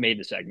 I made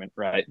the segment,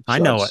 right? So I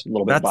know it.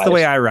 That's biased. The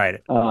way I write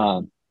it.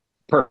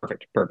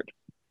 Perfect.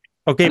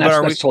 Okay, but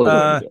are we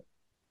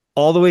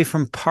all the way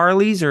from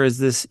Parley's, or is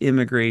this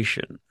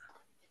Immigration?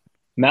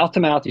 mouth to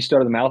mouth. You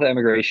start at the mouth of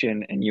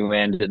Emigration and you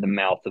end at the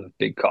mouth of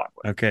Big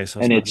Cottonwood. Okay, so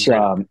it's And not straight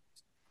up.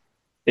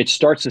 it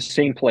starts the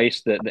same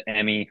place that the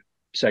Emmy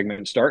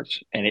segment starts,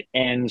 and it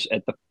ends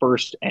at the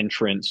first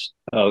entrance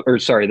or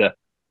sorry,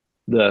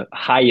 the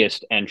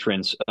highest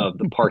entrance of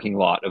the parking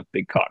lot of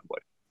Big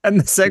Cottonwood. And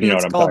the If you know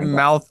what segment's I'm called talking about.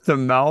 Mouth to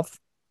Mouth.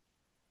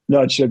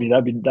 No, it should be.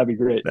 That'd be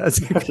great. That's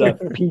It's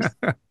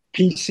a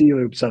PC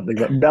loop something,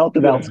 but mouth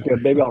to mouth's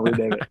good. Maybe I'll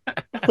rename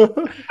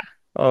it.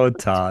 Oh,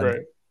 That's Todd.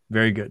 great.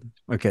 Very good.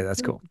 Okay,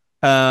 that's cool.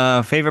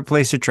 Favorite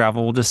place to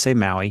travel? We'll just say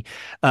Maui.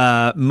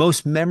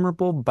 Most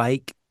memorable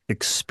bike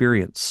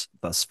experience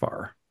thus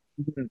far.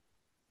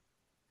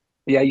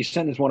 Yeah, you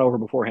sent this one over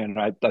beforehand,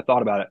 and I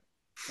thought about it.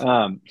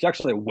 It's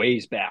actually a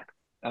ways back.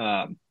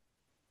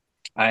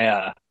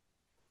 I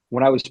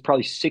When I was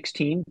probably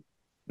 16,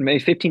 maybe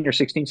 15 or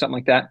 16, something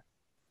like that.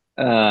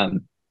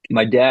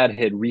 My dad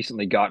had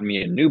recently gotten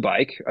me a new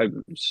bike.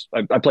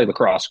 I played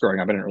lacrosse growing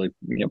up. I didn't really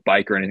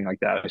bike or anything like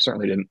that. I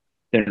certainly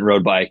didn't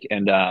road bike.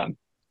 And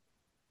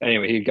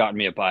anyway, he had gotten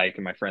me a bike,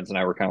 and my friends and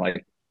I were kind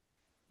of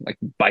like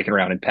biking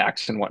around in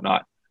packs and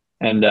whatnot.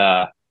 And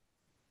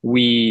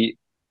we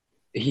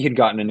he had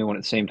gotten a new one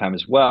at the same time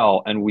as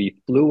well, and we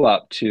flew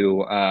up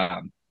to.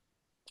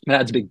 My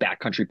dad's a big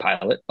backcountry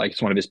pilot. Like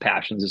it's one of his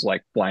passions is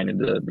like flying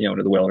into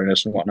the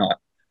wilderness and whatnot.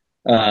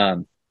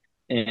 Um,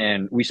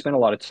 and we spent a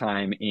lot of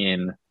time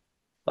in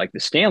like the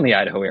Stanley,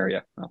 Idaho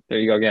area. Oh, there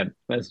you go again.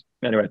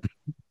 Anyway,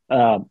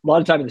 a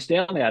lot of time in the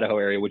Stanley, Idaho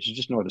area, which is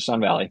just north of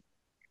Sun Valley.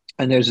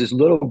 And there's this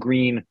little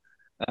green,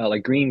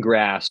 like green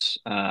grass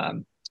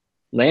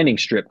landing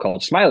strip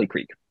called Smiley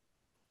Creek.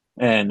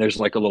 And there's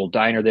like a little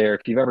diner there.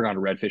 If you've ever gone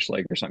to Redfish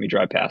Lake or something, you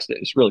drive past it.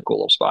 It's a really cool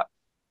little spot.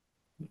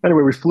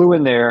 Anyway, we flew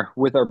in there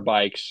with our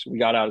bikes. We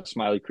got out at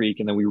Smiley Creek,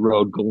 and then we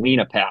rode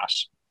Galena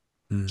Pass,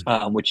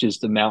 Mm. which is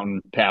the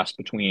mountain pass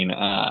between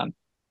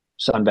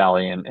Sun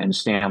Valley and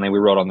Stanley. We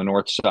rode on the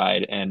north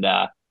side, and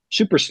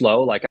super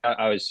slow. Like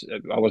I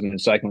wasn't in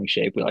cycling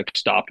shape. We like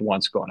stopped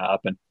once going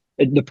up, and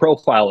the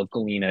profile of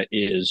Galena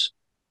is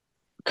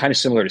kind of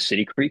similar to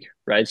City Creek,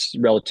 right? It's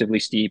relatively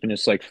steep, and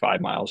it's like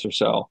 5 miles or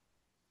so.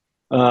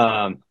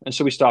 And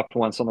so we stopped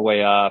once on the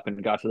way up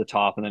and got to the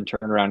top, and then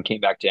turned around, and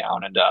came back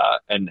down,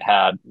 and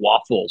had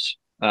waffles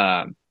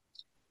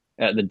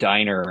at the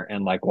diner,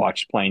 and like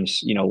watched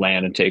planes,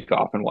 land and take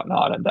off and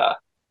whatnot. And that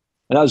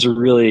was a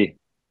really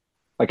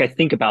like I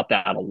think about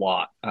that a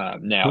lot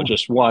now. Cool.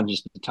 Just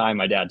the time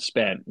my dad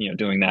spent,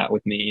 doing that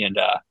with me, and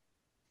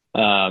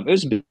it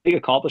was a big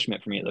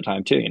accomplishment for me at the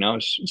time too.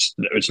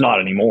 It's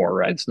not anymore,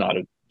 right? It's not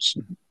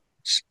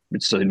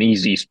it's an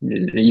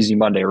easy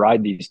Monday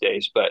ride these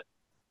days, but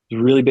a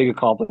really big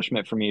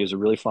accomplishment for me. It was a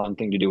really fun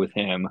thing to do with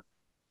him.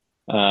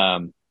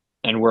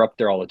 And we're up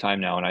there all the time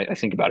now. And I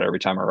think about it every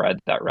time I ride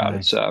that route.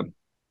 Nice.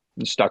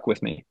 It's stuck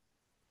with me.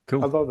 I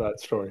Cool. love that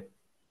story.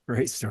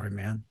 Great story,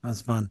 man.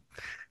 That's fun.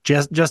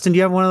 Justin, do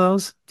you have one of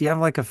those? Do you have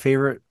like a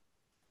favorite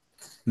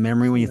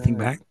memory when you think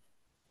Man,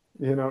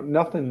 back?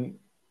 nothing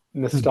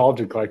Hmm.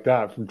 nostalgic like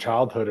that from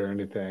childhood or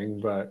anything,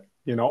 but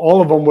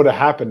all of them would have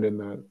happened in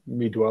the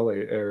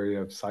Midwelly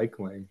area of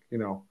cycling.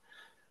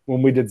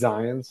 When we did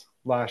Zions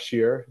last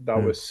year, that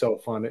Hmm. was so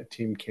fun at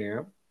team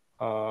camp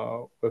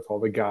with all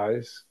the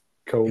guys,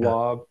 Yeah.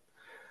 collab.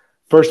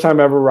 First time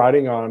ever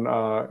riding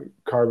on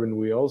carbon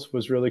wheels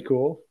was really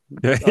cool.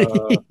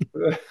 Uh,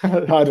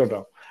 I don't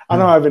know. I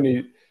don't have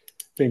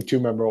anything too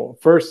memorable.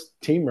 First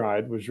team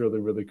ride was really,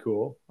 really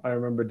cool. I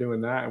remember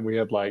doing that, and we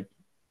had like,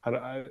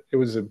 it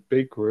was a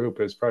big group.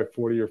 It was probably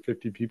 40 or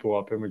 50 people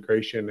up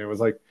immigration. It was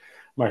like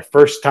my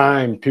first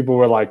time. People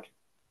were like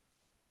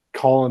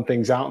calling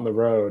things out on the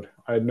road.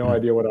 I had no Hmm.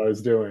 idea what I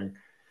was doing.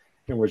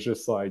 It was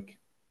just like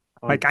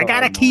on Like I cloud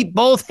gotta keep nine.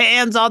 both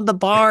hands on the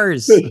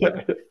bars.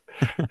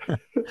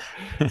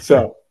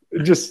 So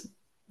just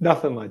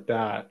nothing like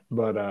that.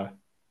 But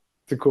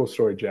it's a cool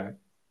story, Jack.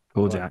 I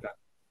Cool, like Jack. that.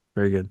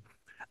 Very good.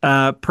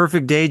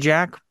 Perfect day,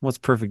 Jack. What's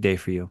perfect day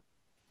for you?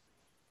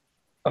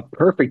 A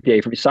perfect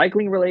day for me,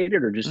 cycling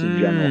related or just in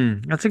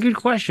general. That's a good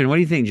question. What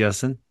do you think,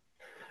 Justin?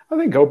 I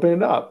think open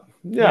it up.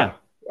 Yeah. Yeah.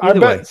 I Either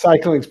way. bet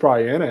cycling's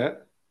probably in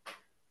it.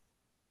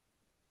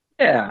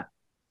 Yeah.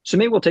 So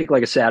maybe we'll take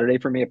like a Saturday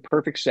for me. A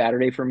perfect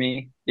Saturday for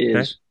me Okay.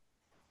 is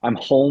I'm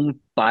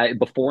home by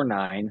before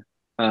 9.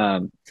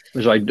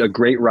 There's like a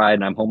great ride,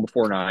 and I'm home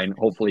before 9.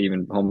 Hopefully,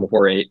 even home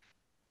before 8.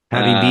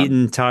 Having Um,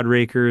 beaten Todd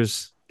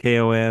Raker's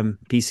KOM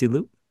PC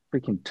loop.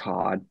 Freaking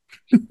Todd.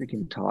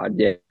 Freaking Todd.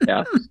 Yeah.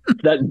 Yeah.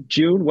 That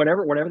June,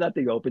 whenever that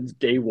thing opens,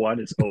 day one,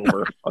 it's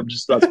over.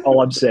 That's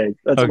all I'm saying.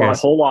 That's Okay. my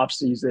whole off I'm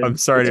season.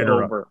 sorry It's to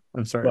interrupt. over.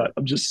 I'm sorry to But interrupt.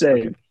 I'm just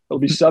Okay. saying it'll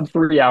be sub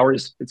 3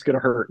 hours. It's gonna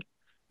hurt.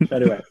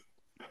 Anyway.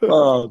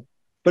 Um,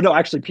 but no,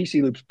 actually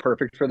PC Loop's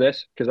perfect for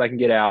this because I can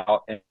get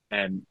out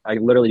and I'd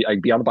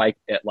be on the bike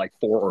at like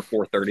 4 or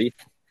 4:30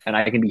 and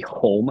I can be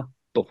home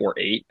before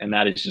 8. And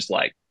that is just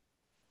like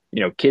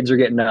kids are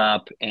getting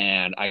up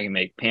and I can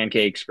make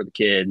pancakes for the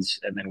kids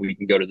and then we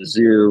can go to the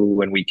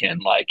zoo and we can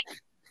like,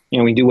 we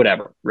can do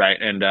whatever. Right.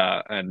 And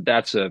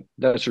that's a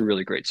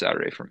really great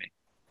Saturday for me.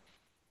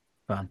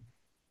 Fun.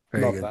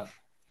 Very Love good. that.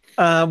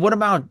 What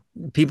about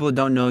people that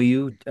don't know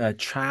you?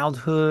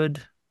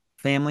 Childhood,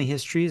 family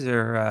histories,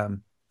 or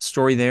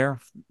story there,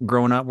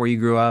 growing up, where you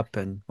grew up,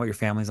 and what your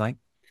family's like?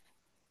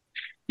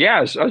 Yeah,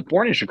 I was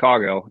born in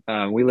Chicago.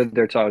 We lived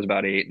there till I was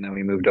about 8, and then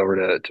we moved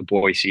over to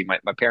Boise.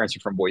 My parents are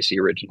from Boise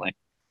originally.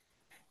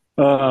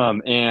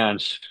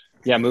 And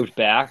yeah, moved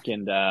back,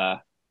 and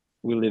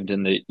we lived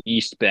in the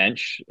East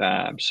Bench.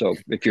 So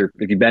if you've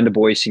been to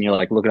Boise and you're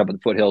like looking up at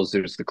the foothills,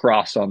 there's the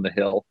cross on the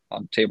hill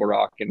on Table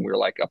Rock, and we were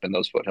like up in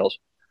those foothills.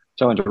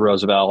 So I went to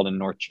Roosevelt and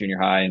North Junior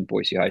High and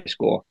Boise High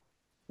School.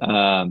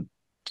 Um,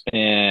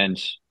 and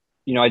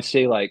I'd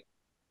say like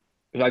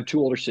I have two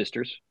older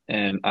sisters,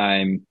 and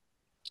I'm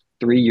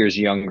 3 years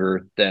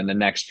younger than the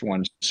next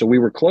one. So we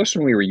were close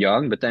when we were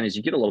young, but then as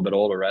you get a little bit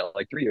older, right,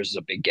 like 3 years is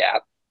a big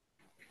gap.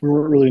 We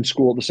weren't really in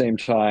school at the same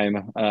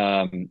time.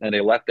 And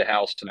they left the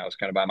house, and I was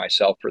kind of by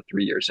myself for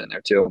 3 years in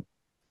there too.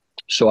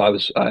 So I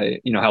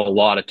had a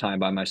lot of time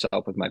by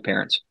myself with my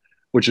parents,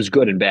 which was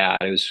good and bad.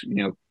 It was,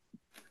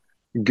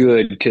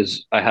 good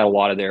because I had a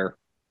lot of their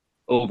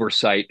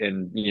oversight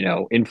and,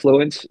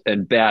 influence,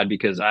 and bad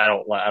because I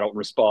don't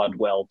respond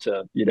well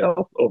to,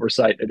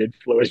 oversight and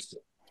influence.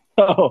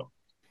 So,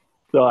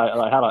 so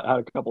I had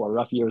a couple of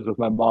rough years with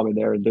my mom in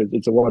there, and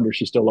it's a wonder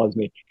she still loves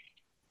me.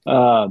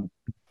 Um,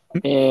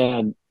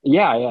 and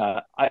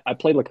yeah, I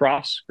played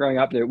lacrosse growing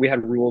up. We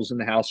had rules in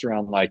the house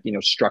around like,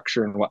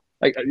 structure and what,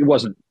 like it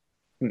wasn't,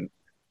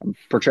 I'm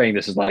portraying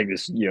this as like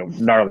this,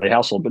 gnarly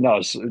household, but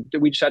no,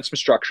 we just had some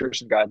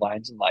structures and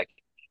guidelines, and like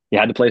you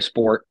had to play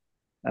sport.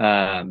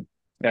 Um,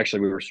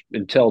 Actually, we were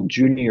until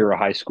junior year of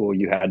high school,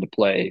 you had to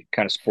play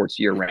kind of sports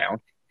year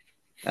round.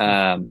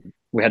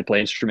 We had to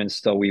play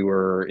instruments till we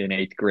were in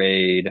eighth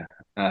grade.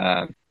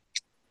 Um,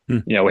 Hmm.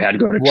 we had to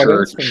go to What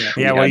church. instrument?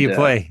 Yeah, We what do had you to.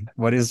 play?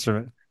 What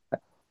instrument?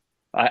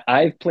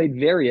 I've played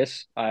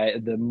various.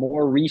 The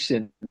more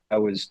recent I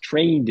was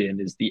trained in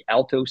is the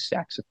alto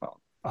saxophone.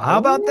 How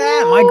about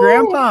that? My Oh,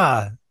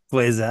 grandpa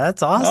plays that.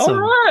 That's All awesome.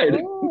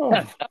 right.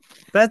 oh.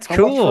 That's How much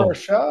for a cool.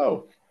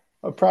 show?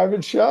 A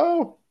private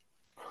show?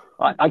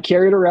 I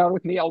carry it around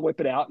with me. I'll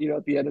whip it out,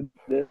 at the end of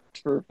this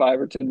for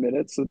 5 or 10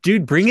 minutes.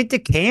 Dude, bring it to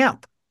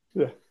camp.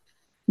 Yeah.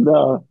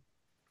 No,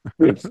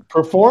 it's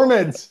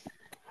Performance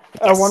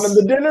at one of Yes.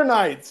 the dinner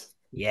nights.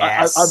 I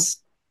Yes.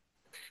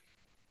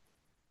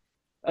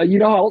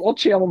 I'll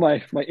channel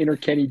my inner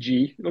Kenny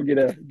G. It'll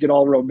get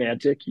all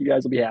romantic. You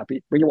guys will be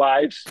happy. Bring your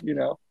wives. It's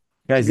a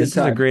Guys, good this is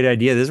a time. great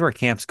idea. This is where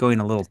camp's going,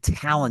 a little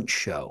talent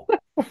show.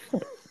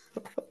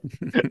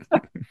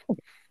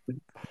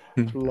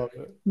 Love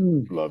it.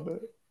 Hmm. Love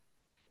it.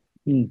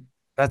 Hmm.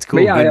 That's But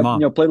cool. yeah, I Good have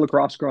mom. played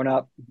lacrosse growing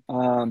up,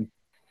 and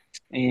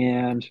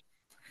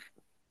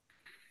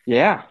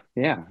yeah,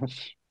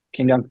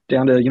 came down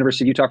to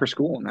University of Utah for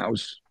school, and that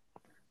was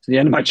the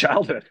end of my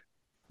childhood.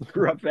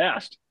 Grew up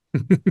fast.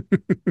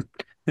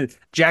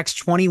 Jack's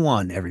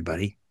 21,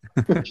 everybody.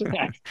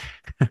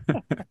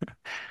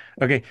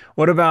 Okay.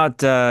 What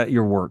about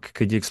your work?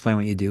 Could you explain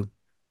what you do?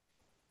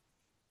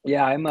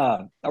 Yeah, I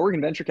work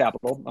in venture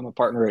capital. I'm a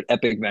partner at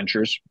Epic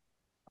Ventures,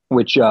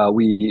 which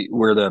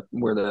we're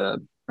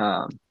the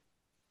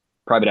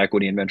private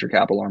equity and venture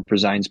capital arm for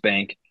Zions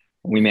Bank.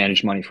 We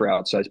manage money for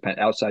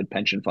outside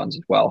pension funds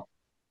as well.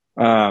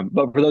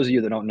 But for those of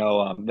you that don't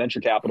know, venture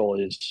capital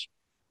is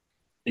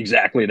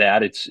exactly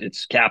that.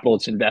 It's capital,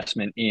 it's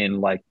investment in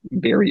like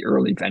very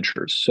early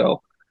ventures.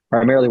 So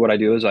primarily what I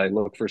do is I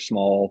look for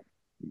small,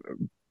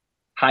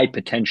 high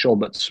potential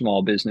but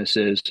small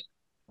businesses,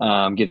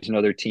 get to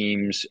know their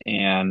teams,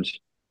 and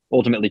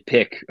ultimately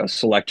pick a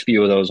select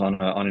few of those on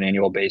an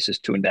annual basis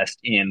to invest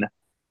in,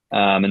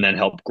 and then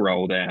help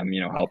grow them.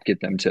 Help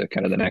get them to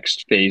kind of the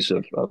next phase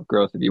of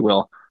growth, if you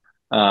will,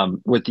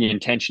 with the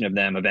intention of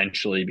them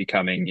eventually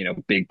becoming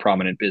big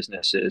prominent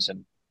businesses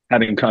and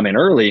having come in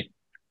early.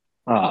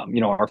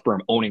 Our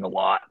firm owning a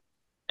lot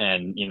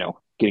and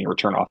getting a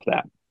return off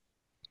that.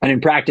 And in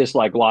practice,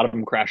 like a lot of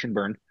them crash and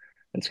burn.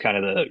 It's kind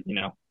of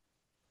the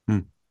Hmm.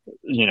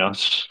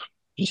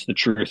 just the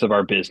truth of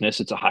our business.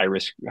 It's a high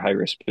risk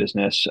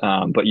business,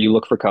 but you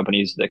look for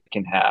companies that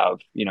can have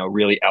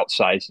really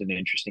outsized and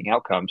interesting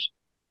outcomes,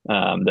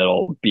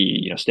 that'll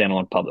be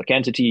standalone public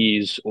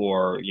entities,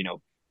 or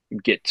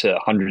get to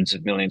hundreds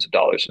of millions of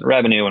dollars in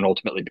revenue and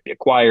ultimately be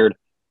acquired.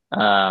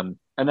 And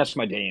that's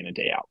my day in and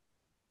day out.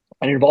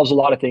 And it involves a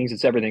lot of things.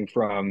 It's everything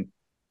from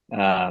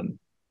um,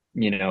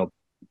 you know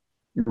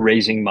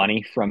raising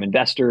money from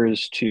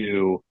investors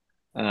to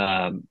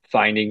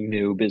finding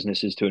new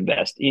businesses to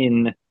invest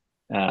in,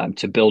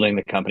 to building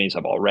the companies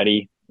I've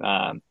already.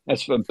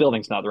 That's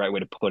building's not the right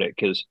way to put it,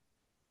 because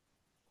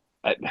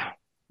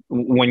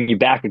when you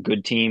back a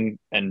good team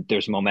and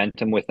there's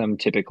momentum with them,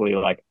 typically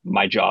like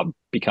my job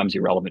becomes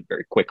irrelevant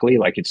very quickly.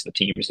 Like it's the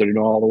teams that are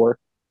doing all the work.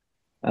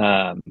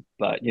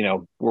 But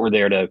we're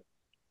there to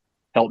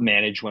help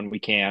manage when we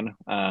can,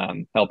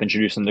 help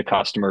introduce them to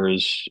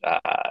customers,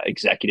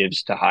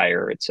 executives to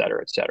hire, et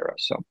cetera, et cetera.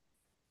 So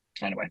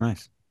anyway.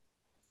 Nice.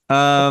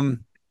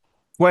 Um,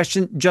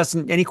 Question,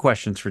 Justin, any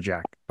questions for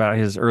Jack about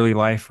his early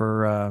life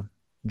or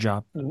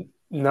job?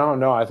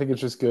 No, I think it's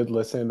just good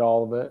listening to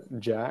all of it,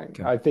 Jack.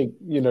 Okay. I think,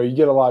 you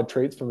get a lot of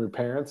traits from your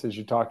parents, as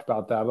you talked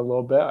about that a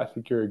little bit. I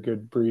think you're a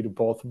good breed of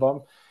both of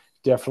them.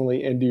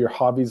 Definitely into your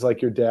hobbies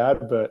like your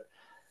dad, but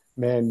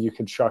man, you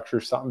can structure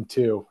something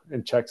too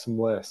and check some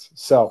lists.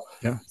 So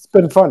Yeah. it's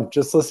been fun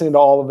just listening to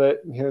all of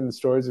it and hearing the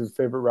stories of your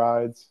favorite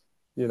rides,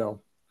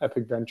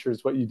 epic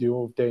ventures, what you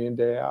do day in,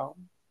 day out.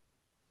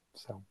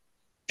 So,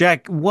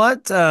 Jack,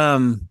 what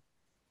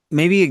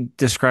maybe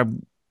describe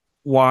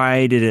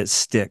why did it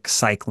stick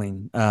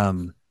cycling?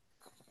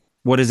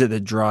 What is it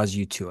that draws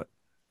you to it?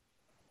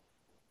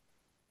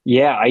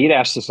 Yeah, I get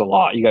asked this a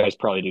lot. You guys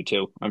probably do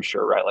too, I'm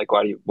sure, right? Like,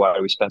 why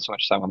do we spend so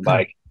much time on the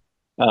bike?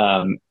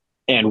 Um,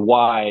 and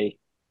why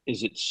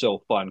is it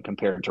so fun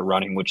compared to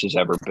running, which has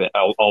ever been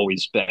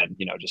always been,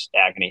 just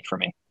agony for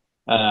me.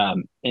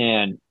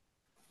 And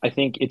I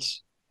think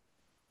it's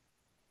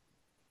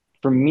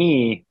for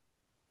me,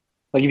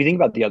 like if you think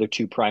about the other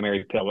two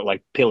primary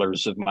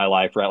pillars of my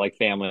life, right? Like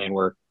family and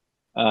work,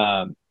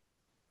 um,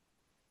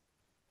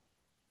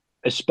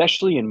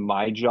 especially in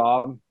my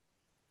job,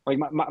 like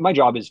my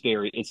job is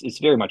it's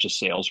very much a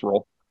sales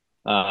role.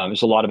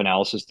 There's a lot of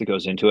analysis that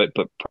goes into it,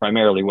 but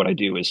primarily what I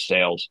do is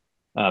sales.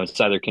 It's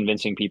either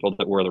convincing people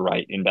that we're the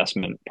right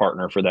investment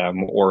partner for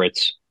them, or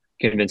it's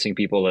convincing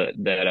people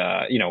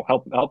that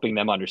helping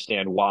them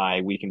understand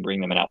why we can bring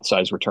them an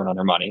outsized return on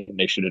their money and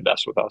they should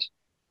invest with us.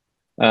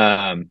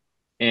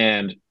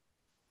 And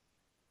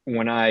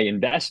when I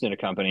invest in a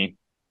company,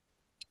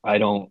 I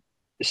don't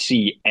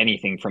see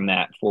anything from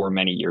that for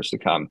many years to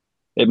come.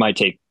 It might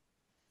take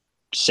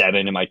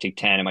 7, it might take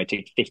 10, it might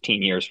take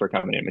 15 years for a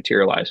company to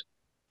materialize.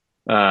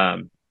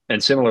 And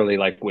similarly,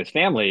 like with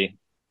family,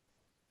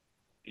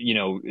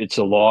 it's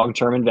a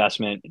long-term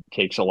investment. It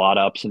takes a lot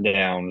of ups and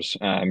downs.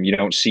 You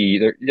don't see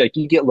there, like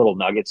you get little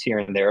nuggets here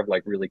and there of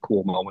like really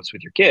cool moments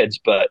with your kids,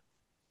 but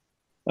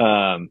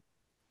um,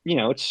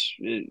 it's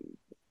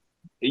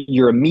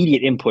your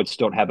immediate inputs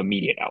don't have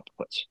immediate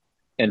outputs.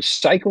 And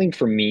cycling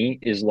for me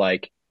is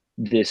like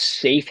this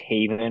safe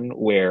haven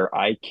where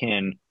I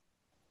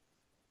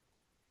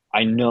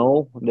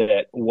know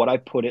that what I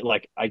put it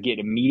like I get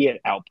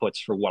immediate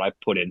outputs for what I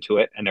put into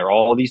it. And there are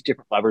all these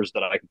different levers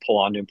that I can pull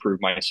on to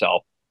improve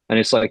myself. And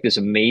it's like this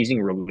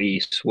amazing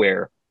release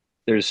where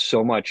there's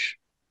so much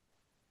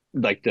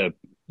like the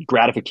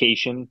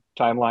gratification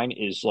timeline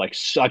is like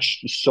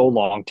so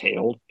long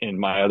tailed in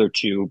my other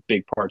two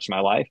big parts of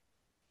my life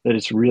that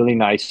it's really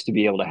nice to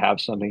be able to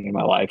have something in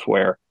my life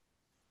where,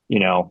 you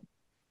know,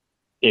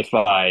 if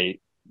I,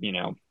 you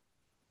know,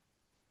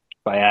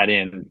 if I add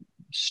in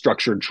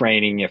structured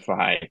training, if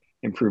I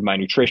improve my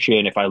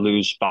nutrition, if I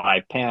lose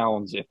 5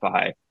 pounds, if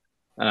I,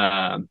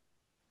 um,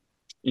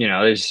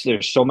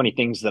 there's so many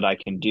things that I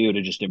can do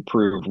to just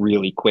improve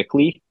really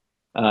quickly.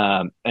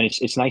 And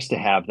it's nice to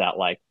have that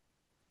like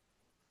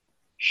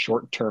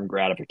short term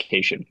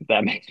gratification, if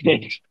that makes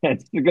sense.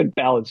 It's a good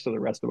balance to the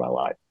rest of my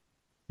life.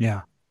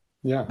 Yeah.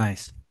 yeah,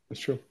 Nice.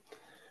 that's true.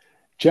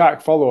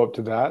 Jack, follow up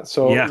to that.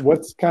 So, Yeah.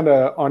 what's kind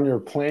of on your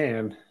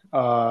plan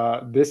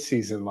this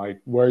season? Like,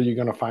 where are you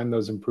going to find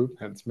those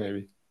improvements?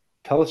 Maybe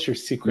tell us your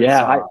secret Yeah,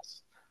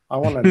 sauce. I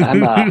want to I'm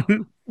know.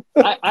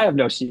 I have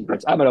no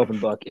secrets. I'm an open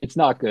book. It's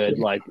not good.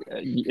 Like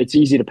it's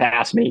easy to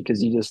pass me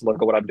because you just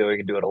look at what I'm doing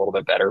and do it a little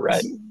bit better,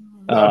 right?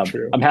 Not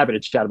true. I'm happy to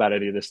chat about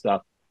any of this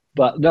stuff,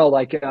 but no,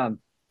 like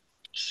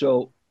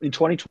so in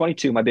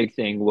 2022, my big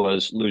thing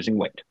was losing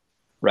weight,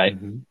 right?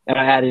 Hmm. And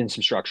I added in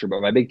some structure,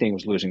 but my big thing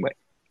was losing weight.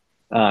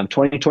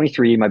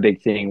 2023, my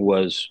big thing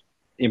was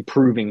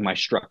improving my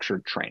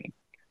structured training.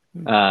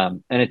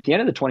 And at the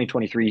end of the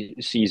 2023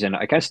 season,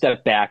 I kind of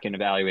stepped back and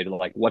evaluated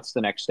like, what's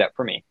the next step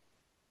for me?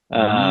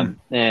 Mm.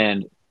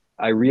 And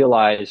I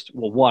realized,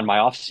 well, one, my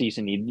off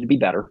season needed to be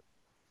better.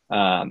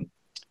 Um,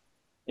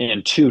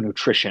 and two,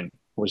 nutrition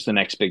was the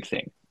next big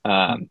thing.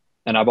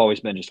 And I've always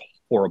been just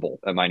horrible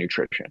at my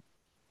nutrition.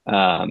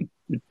 Um,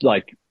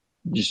 like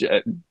just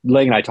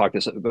Lang and I talk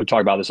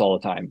about this all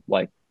the time.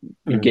 Like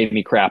he Mm-hmm. gave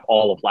me crap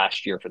all of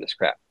last year for this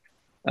crap.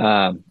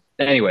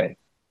 Anyway,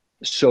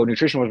 so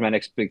nutrition was my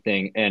next big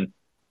thing. And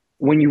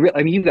I mean,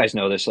 you guys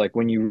know this, like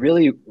when you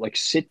really like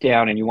sit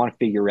down and you want to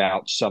figure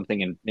out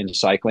something in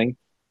cycling,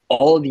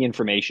 all of the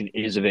information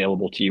is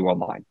available to you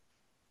online,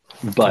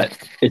 but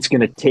it's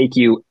going to take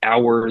you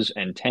hours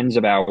and tens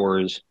of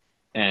hours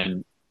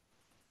and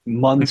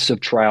months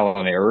of trial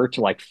and error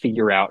to like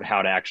figure out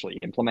how to actually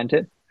implement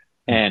it.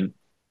 And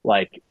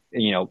like,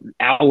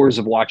 hours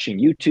of watching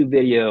YouTube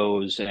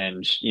videos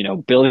and,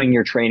 building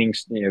your training,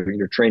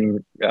 your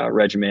training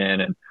regimen.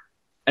 And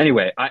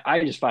anyway,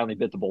 I just finally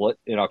bit the bullet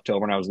in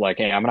October and I was like,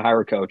 hey, I'm going to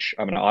hire a coach.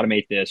 I'm going to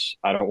automate this.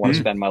 I don't want to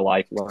Mm. spend my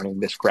life learning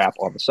this crap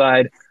on the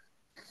side.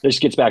 This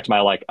gets back to my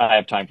like, I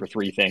have time for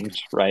three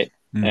things, right?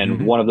 And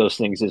Hmm. one of those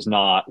things is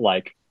not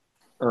like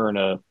earn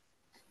a,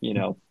 you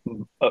know,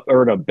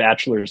 earn a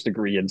bachelor's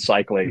degree in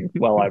cycling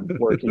while I'm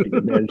working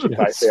and managing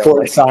my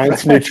Sports family.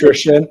 science, Right?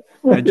 nutrition.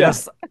 I Yeah.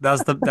 just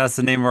that's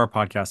the name of our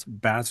podcast.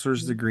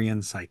 Bachelor's degree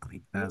in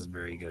cycling. That's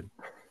very good.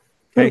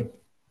 Okay.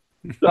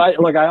 So I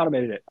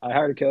automated it. I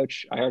hired a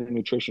coach. I hired a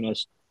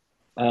nutritionist.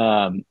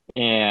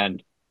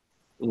 And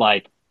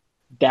like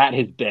that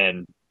has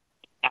been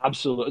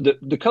absolute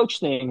the coach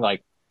thing,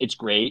 like it's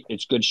great,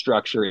 it's good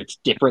structure, it's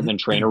different than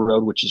trainer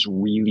road, which is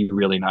really,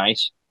 really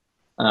nice.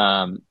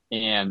 And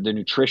the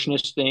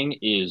nutritionist thing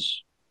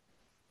is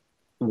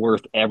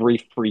worth every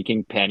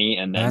freaking penny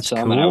and then That's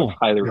some, and I would cool.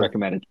 highly Yeah.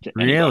 recommend it to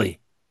anybody.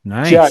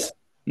 Really Jack, nice.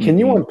 can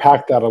you Hmm.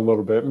 unpack that a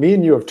little bit? Me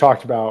and you have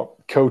talked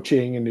about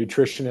coaching and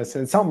nutritionists,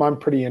 and it's something I'm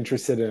pretty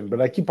interested in, but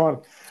I keep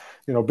on,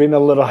 being a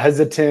little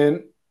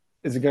hesitant.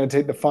 Is it going to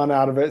take the fun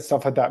out of it?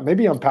 Stuff like that.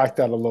 Maybe unpack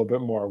that a little bit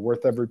more.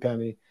 Worth every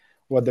penny,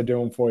 what they're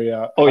doing for you,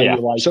 Oh how yeah,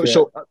 you like so it.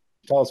 so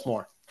Tell us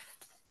more.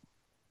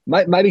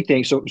 my big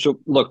thing, so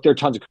look, there are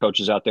tons of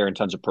coaches out there and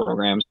tons of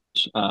programs.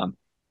 um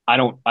I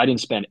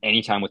didn't spend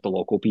any time with the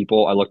local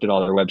people. I looked at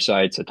all their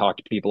websites, I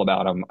talked to people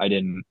about them. I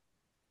didn't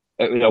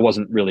That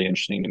wasn't really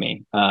interesting to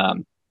me.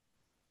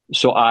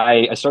 So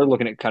I started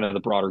looking at kind of the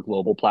broader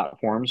global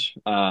platforms.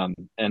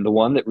 And the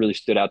one that really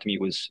stood out to me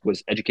was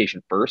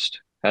Education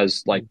First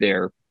has like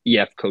their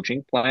EF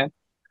coaching plan.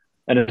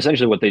 And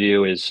essentially what they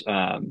do is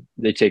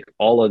they take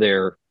all of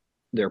their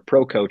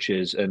pro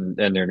coaches and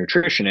their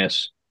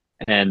nutritionists,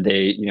 and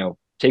they,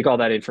 take all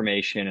that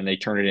information and they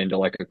turn it into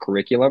like a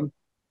curriculum.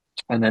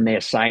 And then they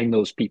assign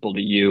those people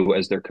to you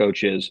as their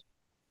coaches.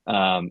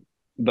 Um,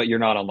 but you're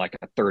not on like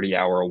a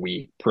 30-hour a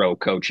week pro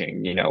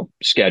coaching,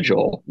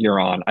 schedule. You're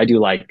on, I do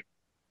like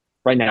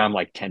right now I'm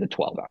like 10 to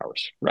 12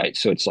 hours, right?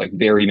 So it's like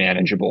very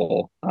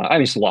manageable. I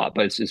mean, it's a lot,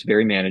 but it's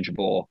very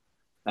manageable.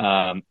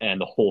 And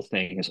the whole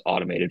thing is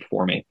automated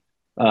for me.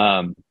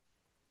 Um,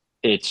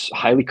 it's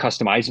highly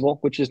customizable,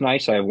 which is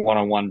nice. I have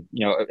one-on-one,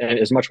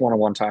 as much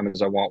one-on-one time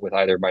as I want with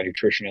either my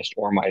nutritionist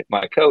or my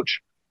coach.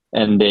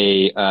 And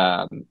they,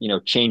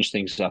 change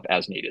things up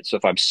as needed. So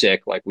if I'm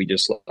sick, like we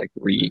just like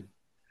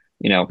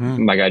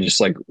Hmm. my guy just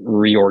like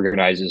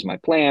reorganizes my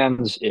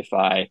plans. If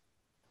I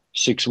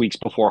 6 weeks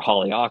before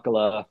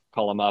Haleakala,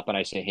 call him up and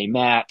I say, "Hey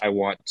Matt, I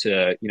want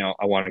to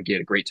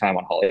get a great time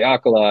on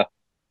Haleakala.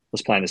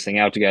 Let's plan this thing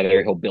out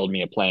together." He'll build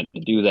me a plan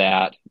to do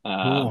that.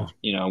 Cool.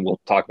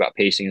 We'll talk about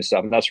pacing and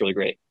stuff, and that's really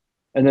great.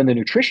 And then the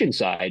nutrition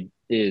side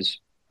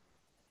is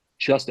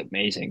just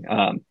amazing.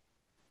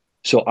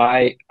 So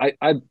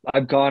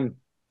I've gone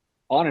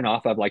on and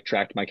off. I've like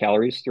tracked my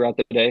calories throughout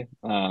the day.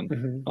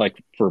 Mm-hmm.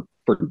 Like for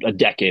a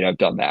decade, I've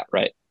done that,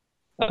 right?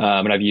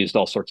 And I've used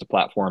all sorts of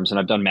platforms, and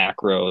I've done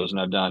macros, and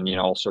I've done,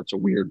 all sorts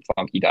of weird,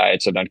 funky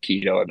diets. I've done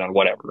keto, I've done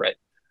whatever, right?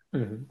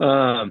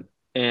 Mm-hmm.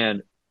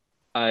 And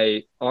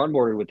I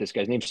onboarded with this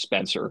guy's name's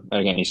Spencer.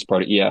 Again, he's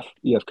part of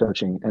EF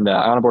coaching. And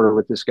I onboarded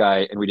with this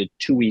guy, and we did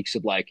 2 weeks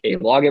of like, hey,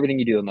 log everything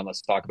you do, and then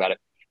let's talk about it.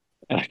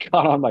 And I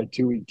got on my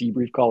 2 week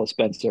debrief call with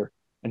Spencer,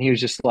 and he was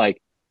just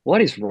like,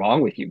 "What is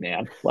wrong with you,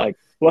 man? Like,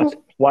 what?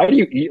 Why do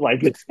you eat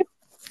like this?"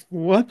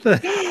 What the?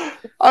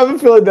 I have a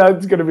feeling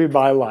that's going to be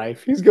my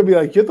life. He's going to be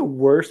like, "You're the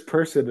worst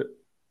person,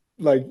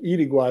 like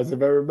eating wise,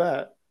 I've ever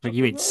met." Like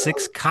you ate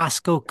 6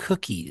 Costco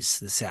cookies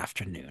this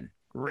afternoon.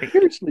 Great.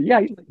 Seriously,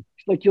 yeah.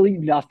 Like you'll eat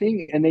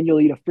nothing and then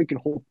you'll eat a freaking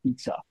whole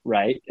pizza,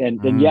 right?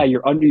 And then yeah, Mm.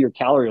 you're under your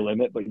calorie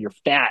limit, but your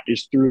fat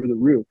is through the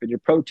roof and your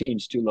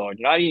protein's too low and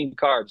you're not eating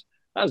carbs.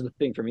 That was the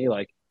thing for me.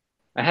 Like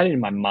I had it in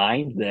my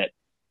mind that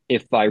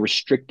if I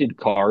restricted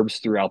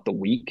carbs throughout the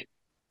week,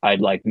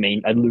 I'd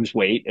lose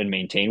weight and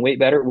maintain weight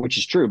better, which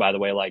is true, by the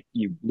way. Like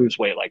you lose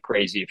weight like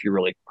crazy if you're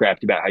really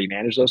crafty about how you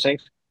manage those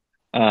things.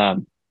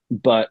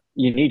 But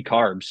you need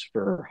carbs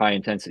for high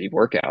intensity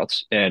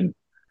workouts. And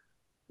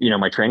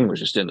my training was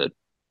just in the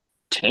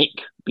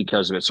tank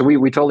because of it. So we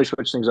totally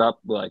switched things up.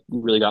 Like we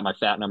really got my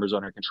fat numbers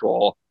under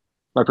control.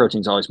 My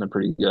protein's always been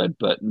pretty good,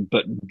 but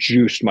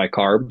juiced my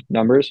carb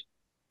numbers.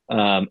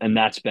 And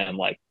that's been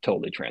like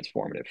totally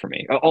transformative for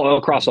me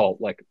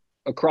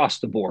across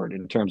the board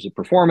in terms of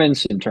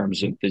performance, in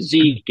terms of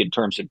physique, in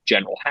terms of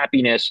general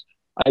happiness.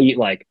 I eat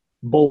like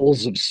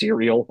bowls of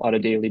cereal on a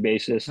daily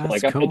basis. That's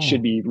Like it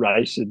should cool. be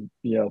rice and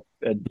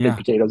and Yeah.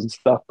 potatoes and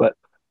stuff, but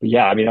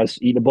yeah, I mean, I was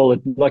eating a bowl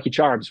of Lucky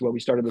Charms when we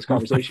started this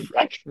conversation.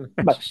 Right,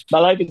 my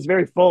life is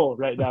very full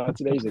right now. It's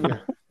amazing.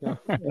 Yeah,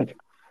 yeah.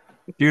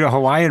 Dude, a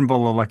Hawaiian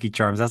bowl of Lucky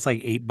Charms, that's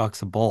like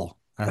 $8 a bowl.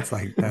 That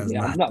is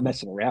Yeah, I'm not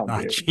messing around,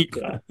 not dude. cheap.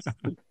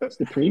 It's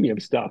the premium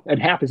stuff,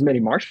 and half as many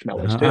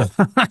marshmallows too.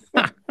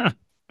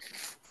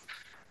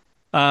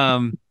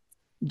 Um,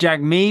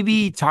 Jack,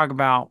 maybe talk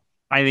about,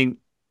 I think,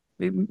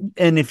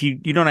 and if you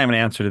don't have an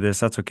answer to this,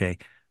 that's okay.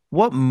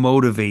 What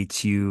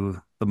motivates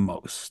you the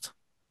most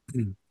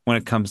when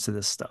it comes to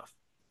this stuff?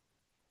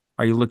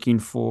 Are you looking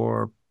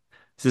for,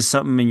 is this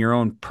something in your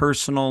own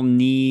personal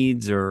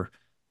needs, or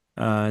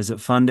is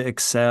it fun to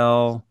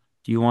excel?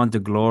 Do you want the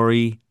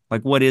glory?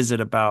 Like, what is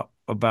it about?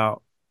 I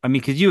mean,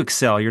 because you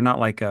excel, you're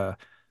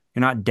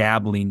not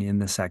dabbling in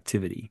this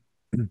activity.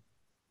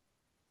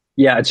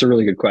 Yeah, it's a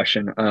really good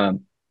question.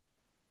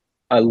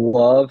 I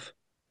love.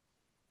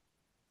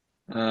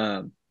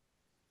 Um,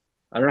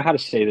 I don't know how to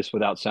say this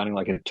without sounding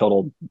like a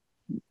total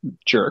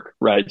jerk,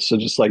 right? So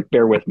just like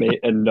bear with me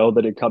and know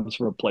that it comes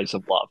from a place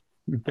of love.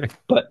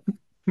 But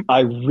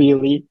I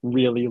really,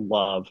 really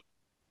love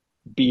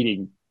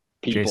beating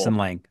Jason people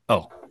Lang.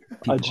 Oh.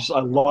 people.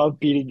 I love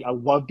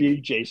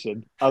beating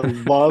Jason. I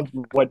love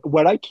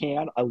when I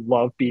can, I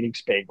love beating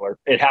Spangler.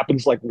 It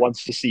happens like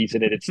once a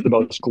season and it's the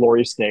most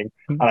glorious thing.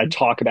 And I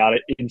talk about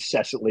it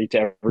incessantly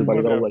to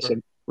everybody that'll Whatever.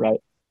 listen, right?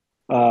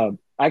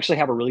 I actually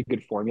have a really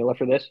good formula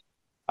for this.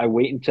 I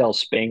wait until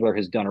Spangler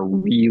has done a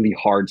really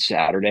hard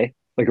Saturday,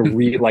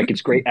 like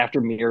it's great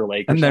after Mirror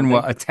Lake or And then something.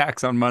 what?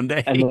 Attacks on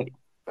And Monday? then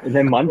and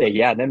then Monday,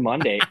 yeah, then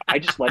Monday, I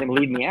just let him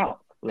lead me out,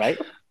 right?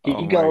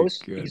 Oh He my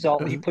goes, he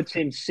goodness. puts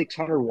in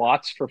 600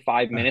 watts for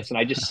 5 minutes, and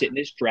I just sit in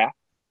his draft.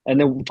 And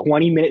then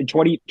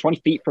 20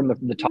 feet from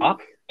the top,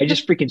 I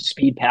just freaking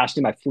speed past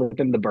him. I flip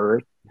him the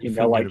bird, Forget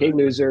like, hey, about it.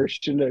 loser,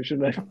 shouldn't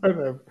I?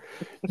 Whatever.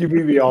 You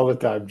beat me all the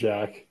time,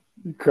 Jack.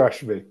 You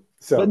crush me.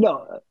 But So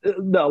no,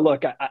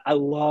 look, I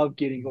love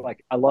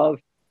I love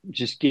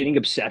just getting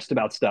obsessed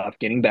about stuff,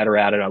 getting better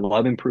at it. I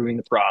love improving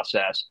the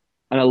process.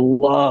 And I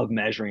love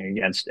measuring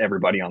against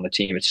everybody on the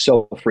team. It's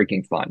so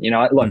freaking fun.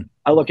 Mm.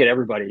 I look at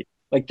everybody,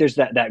 like there's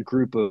that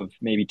group of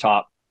maybe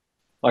top,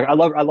 like I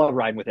love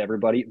riding with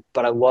everybody,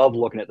 but I love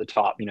looking at the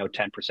top,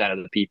 10%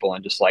 of the people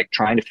and just like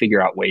trying to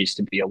figure out ways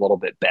to be a little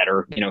bit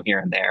better, here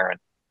and there.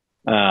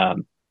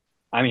 And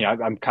I mean,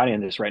 I'm kind of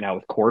in this right now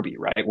with Corby,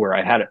 right? Where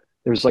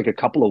there was like a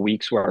couple of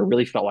weeks where I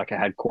really felt like I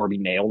had Corby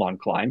nailed on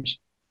climbs.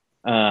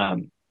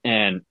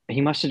 And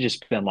he must have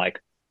just been like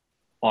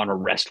on a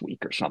rest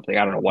week or something.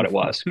 I don't know what it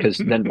was.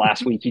 Cause then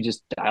last week he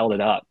just dialed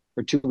it up,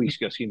 or 2 weeks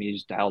ago, excuse me, he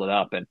just dialed it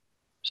up and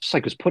just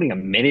like was putting a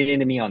minute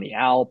into me on the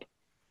Alp.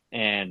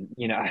 And,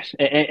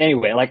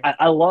 anyway, like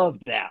I love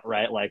that,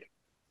 right? Like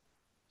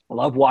I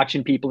love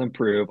watching people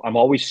improve. I'm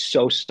always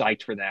so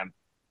psyched for them.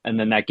 And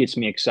then that gets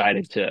me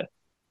excited to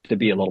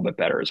be a little bit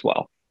better as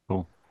well.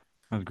 Cool.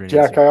 That was a great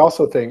Jack, answer. I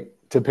also think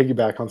to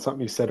piggyback on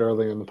something you said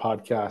earlier in the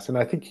podcast, and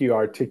I think you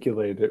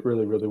articulated it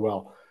really, really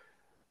well.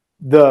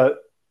 The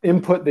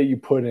input that you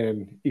put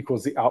in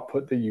equals the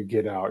output that you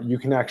get out. You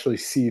can actually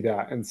see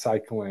that in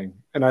cycling.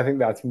 And I think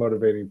that's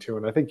motivating too.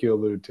 And I think you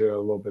allude to it a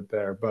little bit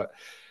there. But,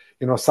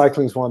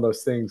 cycling is one of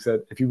those things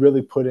that if you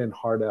really put in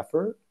hard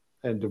effort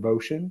and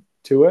devotion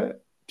to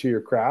it, to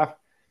your craft,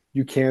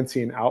 you can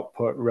see an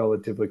output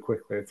relatively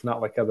quickly. It's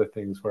not like other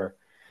things where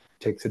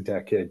it takes a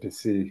decade to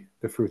see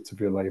the fruits of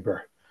your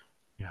labor.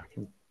 Yeah, I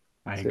can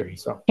I see it. agree.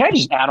 So Can I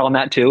just add on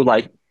that too?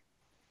 Like,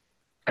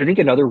 I think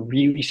another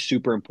really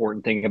super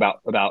important thing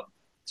about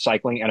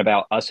cycling and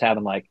about us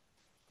having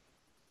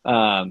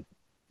um,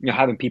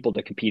 having people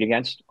to compete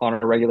against on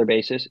a regular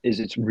basis is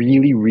it's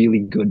really, really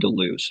good to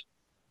lose.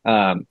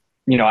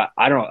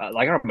 I don't know,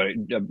 like I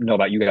don't know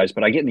about you guys,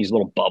 but I get in these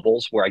little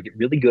bubbles where I get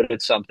really good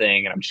at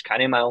something and I'm just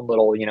kind of in my own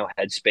little,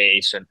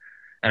 headspace and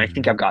I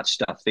think Mhm. I've got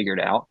stuff figured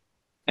out.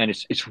 And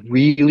it's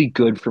really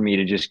good for me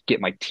to just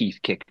get my teeth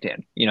kicked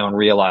in, and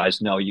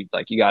realize no, you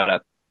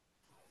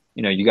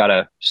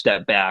gotta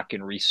step back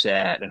and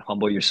reset and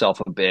humble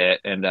yourself a bit.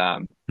 And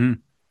Hmm.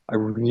 I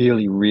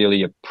really,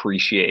 really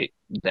appreciate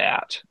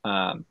that.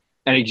 And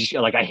I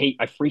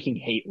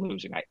freaking hate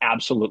losing. I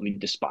absolutely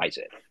despise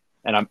it.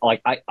 And I'm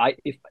like,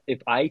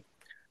 if I,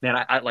 man,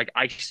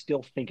 I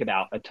still think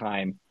about a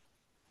time.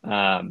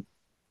 Um,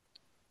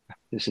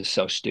 this is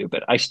so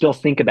stupid. I still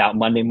think about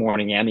Monday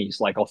morning Emmys.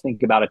 Like I'll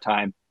think about a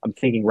time. I'm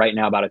thinking right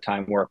now about a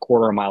time where a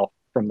quarter mile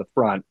from the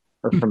front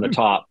or from the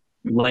top,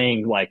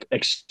 laying like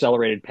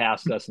accelerated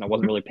past us, and I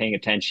wasn't really paying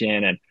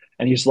attention.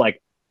 And he's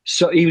like,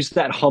 so he was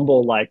that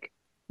humble, like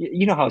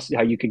you know how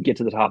you could get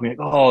to the top and you're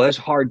like, oh, that's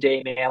a hard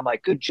day, man. I'm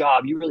like, good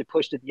job, you really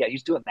pushed it. Yeah,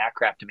 he's doing that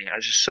crap to me. And I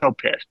was just so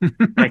pissed.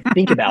 And I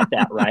think about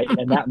that, right?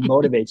 And that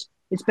motivates.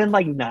 It's been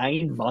like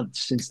 9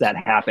 months since that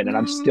happened, and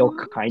I'm still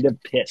Oh kind of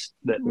pissed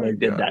that my they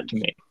did that to gosh.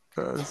 me.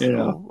 That's You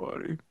know. so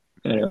funny.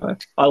 Anyway,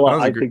 That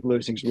was a I great think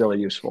losing's really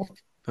useful.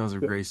 that was a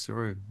great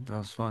story. That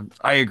was fun.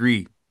 I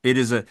agree. It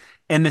is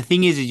and the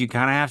thing is you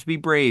kind of have to be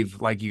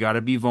brave. Like you got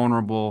to be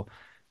vulnerable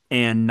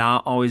and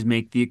not always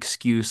make the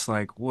excuse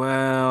like,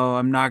 well,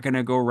 I'm not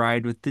gonna go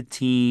ride with the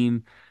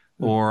team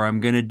or I'm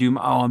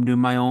doing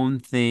my own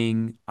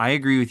thing. I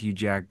agree with you,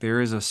 Jack.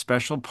 There is a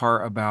special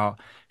part about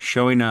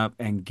showing up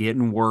and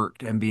getting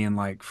worked and being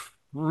like,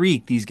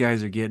 freak, these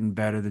guys are getting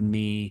better than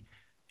me.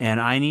 And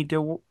I need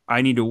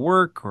to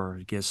work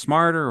or get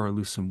smarter or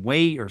lose some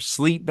weight or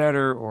sleep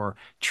better or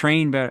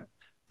train better.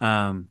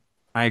 Um,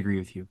 I agree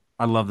with you.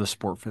 I love the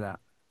sport for that.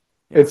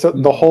 Yeah. it's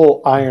the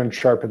whole iron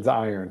sharpens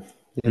iron.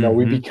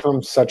 We Mm-hmm.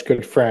 become such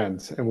good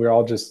friends and we're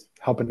all just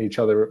helping each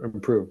other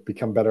improve,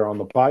 become better on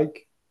the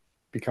bike,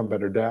 become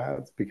better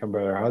dads, become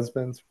better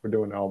husbands. We're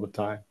doing it all the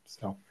time.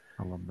 So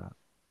I love that.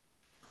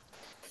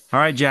 All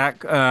right,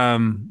 Jack. What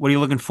are you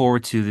looking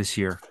forward to this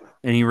year?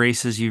 Any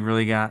races you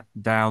really got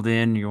dialed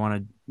in?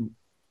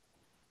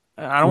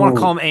 I don't want to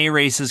call Ooh. them A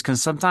races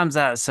because sometimes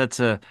that sets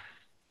a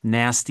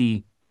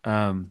nasty.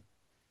 Um,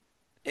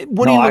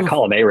 what are No, you I looking?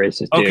 call them A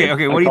races, Okay, dude.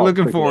 okay. I What are you call them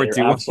looking freaking forward A.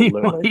 to? What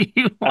Absolutely, do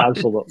you want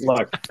to absolutely.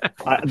 Look,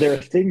 there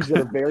are things that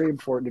are very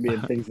important to me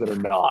and things that are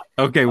not.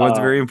 Okay, what's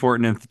very Um,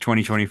 important in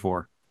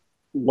 2024?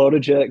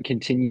 LoToJa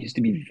continues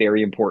to be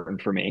very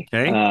important for me.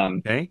 Okay,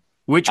 okay.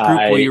 Which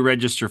group will you I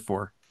register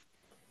for?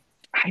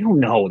 I don't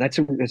know. That's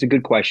a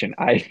good question.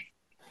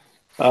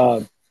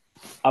 Uh,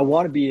 I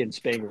want to be in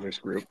Spangler's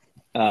group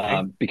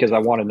Okay. because I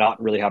want to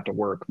not really have to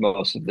work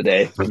most of the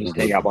day and just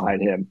hang out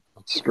behind him.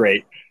 It's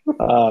great.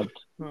 Um,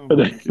 Oh but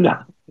my then,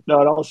 God.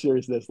 no, in all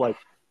seriousness, like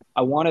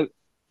I want to.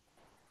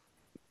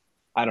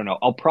 I don't know.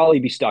 I'll probably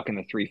be stuck in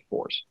the three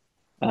fours.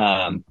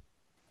 Um,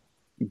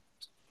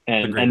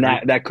 The and great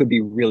group. that could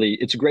be really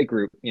it's a great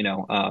group.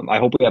 I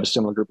hope we have a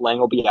similar group. Lang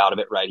will be out of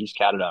it, right? He's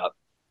catted up,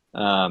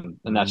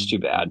 and that's too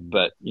bad.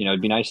 But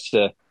it'd be nice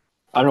to.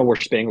 I don't know where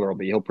Spangler will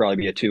be. He'll probably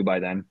be a two by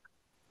then.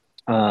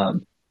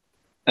 Um,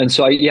 and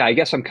so yeah, I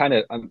guess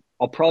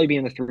I'll probably be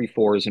in the three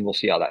fours, and we'll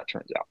see how that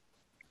turns out.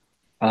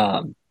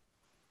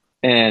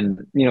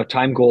 And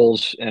time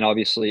goals, and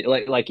obviously,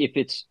 like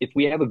if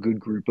we have a good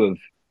group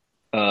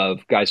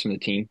of guys from the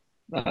team,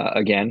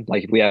 again,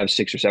 like if we have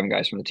 6 or 7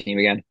 guys from the team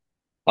again,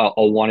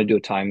 I'll want to do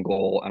a time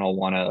goal, and I'll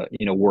want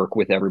to work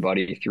with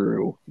everybody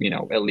through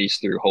at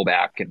least through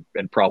Hoback,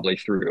 and probably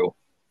through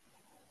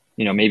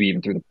maybe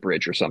even through the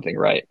bridge or something,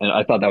 right? And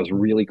I thought that was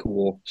really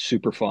cool,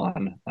 super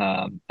fun,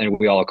 and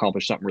we all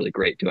accomplished something really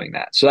great doing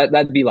that. So Yeah.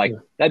 that'd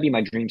be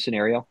my dream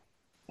scenario.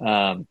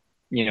 Um,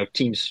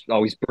 Teams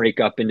always break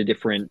up into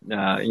different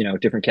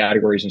different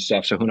categories and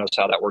stuff. So who knows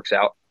how that works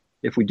out?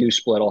 If we do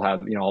split, I'll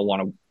have I'll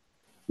want to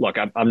look.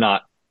 I'm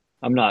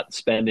not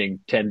spending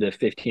 10 to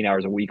 15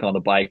 hours a week on the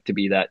bike to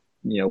be that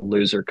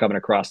loser coming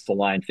across the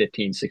line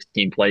 15,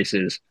 16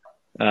 places.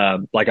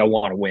 Like I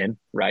want to win,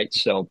 right?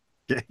 So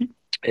Okay.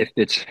 if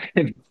it's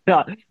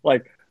not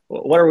like,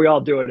 what are we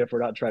all doing if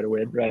we're not trying to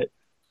win, right?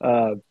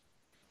 Uh,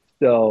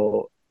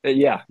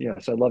 yeah,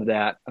 so I love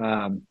that.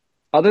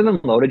 Other than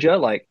LoToJa,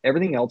 like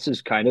everything else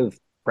is kind of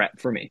prep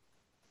for me.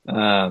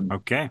 Um,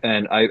 Okay.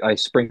 and I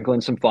sprinkle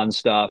in some fun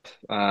stuff.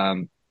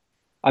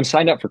 I'm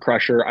signed up for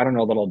Crusher. I don't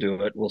know that I'll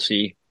do it. We'll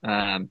see.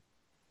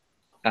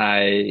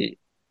 I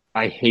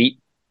I hate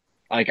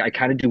like I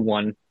kind of do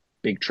one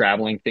big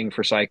traveling thing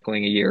for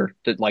cycling a year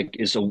that like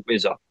is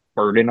a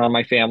burden on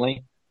my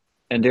family.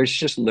 And there's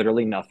just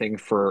literally nothing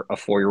for a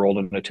 4-year-old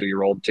and a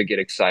 2-year-old to get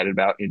excited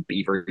about in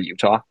Beaver,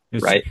 Utah,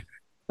 It's right?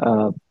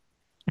 Uh,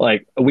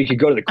 like we could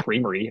go to the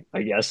creamery,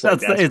 I guess.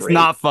 Like that's it's great.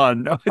 not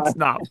fun. No, it's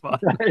not fun.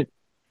 Right?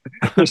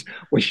 There's,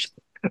 there's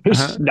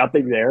just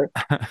nothing there.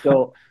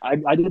 So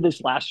I did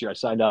this last year. I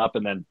signed up,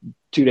 and then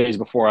 2 days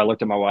before, I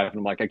looked at my wife and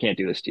I'm like, I can't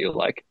do this to you.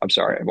 Like, I'm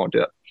sorry, I won't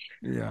do it.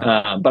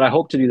 Yeah. But I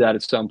hope to do that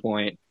at some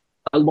point.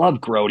 I love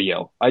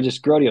Grodio.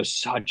 Grodio is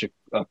such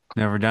a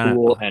Never done it.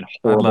 cool and I'd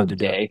horrible love to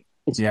do it. day.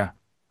 Yeah.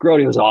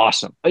 Grodio is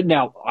awesome.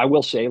 Now, I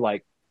will say,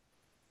 like,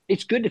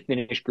 it's good to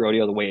finish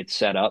Grodio the way it's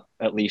set up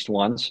at least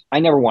once. I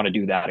never want to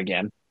do that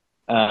again.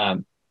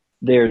 Um,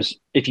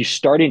 if you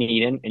start in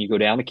Eden and you go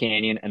down the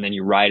canyon and then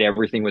you ride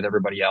everything with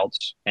everybody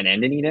else and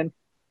end in Eden,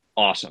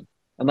 awesome.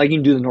 And like you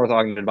can do the North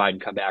Ogden Divide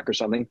and come back or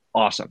something,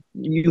 awesome.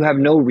 You have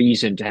no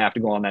reason to have to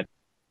go on that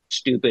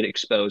stupid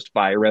exposed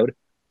fire road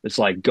that's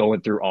like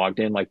going through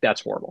Ogden. Like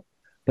that's horrible.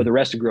 But the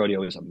rest of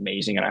Grodio is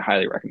amazing, and I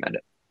highly recommend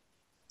it.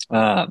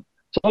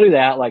 So I'll do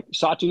that. Like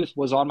Sawtooth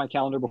was on my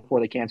calendar before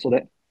they canceled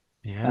it.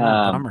 Yeah.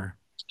 Um, Bummer.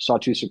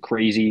 Sawtooth's a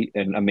crazy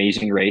and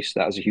amazing race.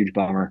 That was a huge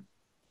bummer.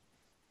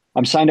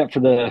 I'm signed up for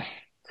the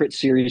crit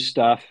series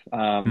stuff.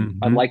 Hmm.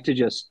 I'd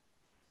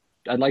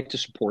like to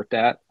support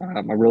that.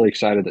 I'm really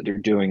excited that they're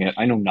doing it.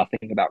 I know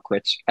nothing about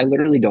crits. I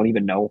literally don't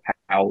even know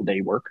how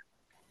they work.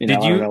 I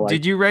don't know. Like,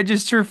 Did you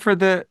register for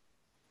the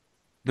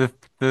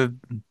the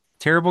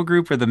terrible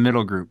group or the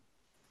middle group?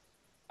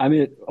 I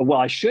mean, well,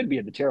 I should be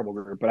in the terrible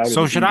group, but I was in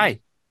So the should easy. I.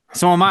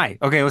 So am I.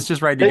 Okay, let's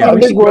just ride Maybe I together.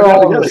 we think should go we're down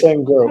all in the together.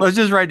 same group. Let's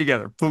just ride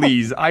together,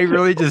 please. I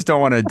really just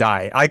don't want to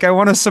die. Like I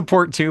want to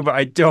support too, but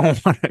I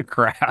don't want to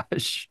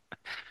crash.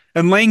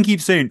 And Lane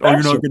keeps saying, "Oh,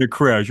 you're That's not gonna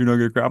crash. You're not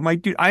gonna crash." I'm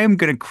like, dude, I am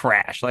gonna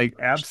crash. Like,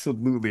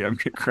 absolutely, I'm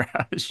gonna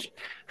crash.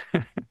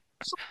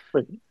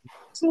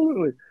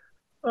 absolutely.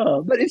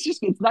 But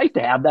it's nice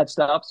to have that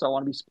stuff. So I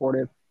want to be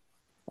supportive.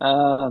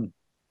 Um,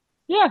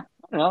 yeah,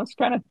 I don't know. That's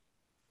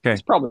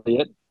Okay, probably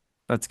it.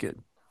 that's good.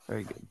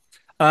 Very good.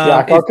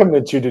 Jack, I'll If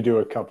commit you to do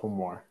a couple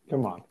more.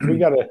 Come on, you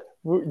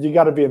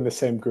gotta be in the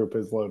same group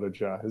as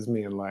LoToJa, as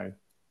me and Lane.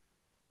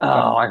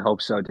 Oh, I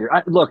hope so, dude.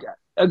 Look,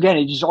 again,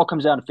 it just all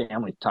comes down to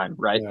family time,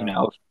 right?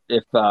 Yeah.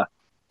 If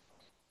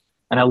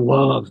and I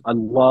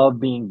love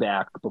being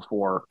back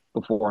before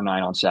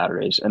 9 on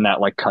Saturdays, and that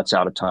like cuts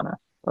out a ton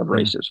of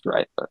races,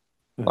 right? But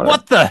whatever.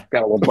 what the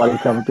Got a little buddy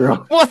coming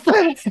through. what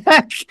the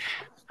heck?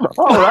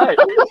 All right.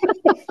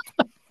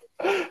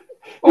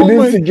 He Oh needs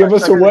my! to give Should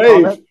us I a get a wave.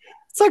 comment?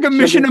 It's like a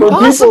Should I Mission get a For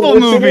comment? people Impossible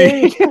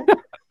listening, movie.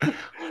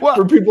 What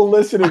for people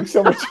listening,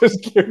 someone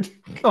just gave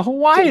the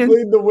Hawaiian?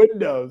 tickling the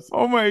windows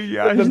Oh my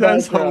in the gosh,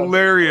 that's background.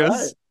 All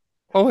right. hilarious.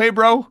 Oh hey,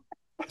 bro.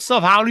 What's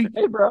up, howdy?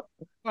 Hey, bro.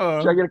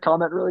 Should Uh, I get a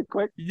comment really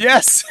quick?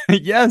 yes,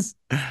 yes.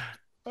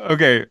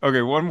 Okay.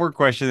 One more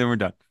question, then we're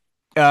done.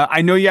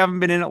 I know you haven't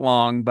been in it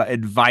long, but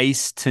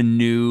advice to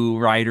new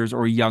riders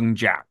or young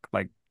Jack.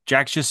 Like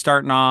Jack's just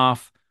starting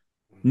off,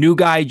 new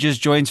guy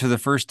just joins for the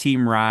first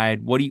team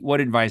ride.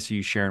 What advice are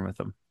you sharing with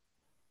them?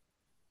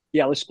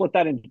 Yeah, let's split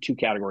that into two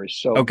categories.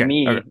 So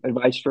Okay.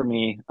 advice for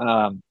me,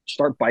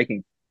 start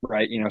biking,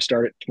 right?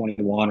 Start at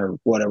 21 or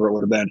whatever it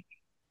would have been.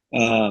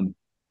 Um,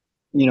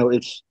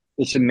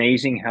 it's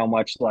amazing how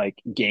much like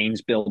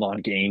gains build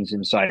on gains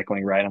in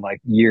cycling, right? And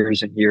like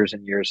years and years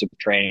and years of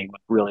training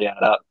really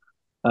add up.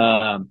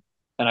 And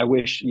I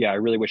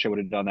really wish I would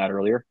have done that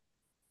earlier.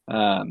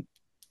 Um,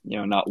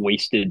 not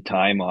wasted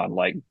time on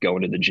like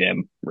going to the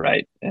gym,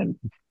 right? And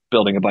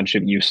building a bunch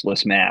of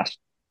useless mass.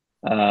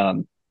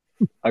 Um,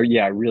 I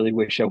really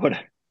wish I would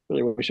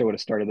have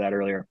started that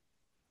earlier.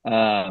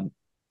 Um,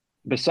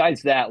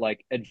 Besides that,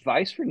 like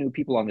advice for new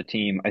people on the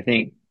team, I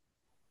think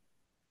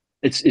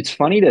it's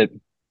funny to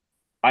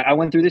I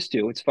went through this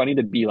too. It's funny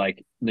to be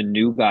like the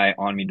new guy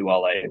on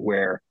Midwale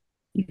where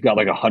you've got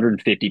like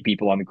 150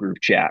 people on the group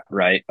chat,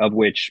 right? Of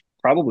which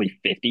probably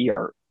 50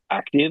 are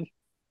active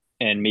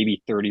and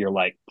maybe 30 are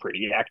like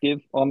pretty active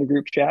on the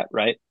group chat,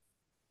 right?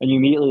 And you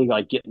immediately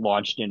like get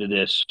launched into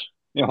this.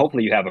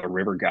 Hopefully you have a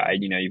river guide.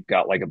 You've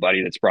got like a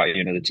buddy that's brought you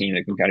into the team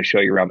that can kind of show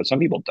you around, but some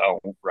people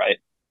don't, right?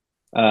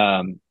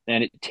 And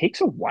it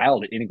takes a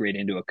while to integrate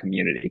into a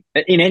community,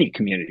 in any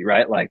community,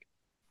 right? Like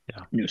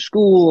Yeah. new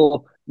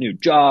school, new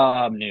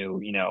job,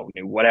 new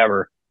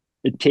whatever.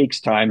 It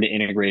takes time to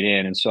integrate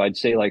in. And so I'd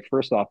say like,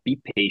 first off, be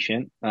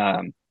patient.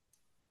 And,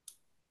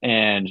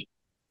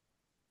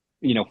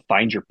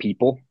 find your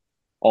people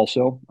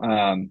also.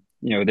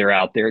 They're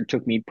out there. It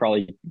took me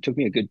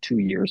a good 2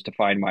 years to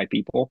find my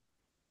people.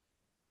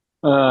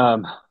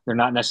 They're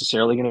not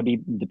necessarily going to be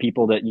the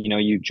people that,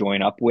 you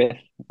join up with.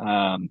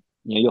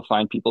 You'll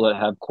find people that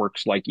have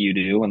quirks like you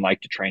do and like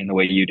to train the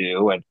way you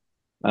do.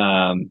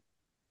 And,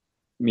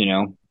 you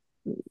know,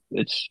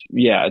 it's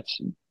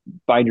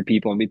find your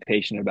people and be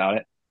patient about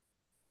it.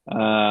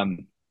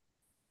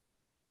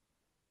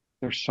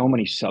 There's so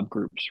many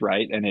subgroups,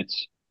 right? And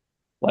it's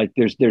like,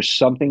 there's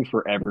something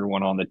for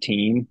everyone on the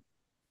team.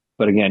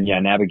 But again, yeah,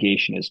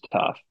 navigation is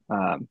tough.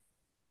 The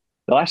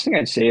last thing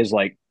I'd say is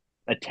like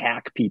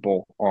attack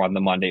people on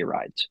the Monday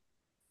rides.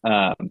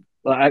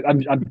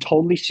 I'm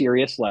totally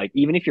serious. Like,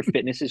 even if your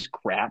fitness is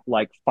crap,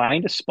 like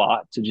find a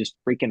spot to just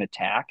freaking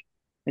attack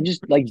and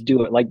just like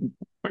do it. Like,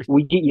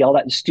 we get yelled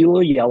at, Stu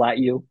will yell at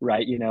you,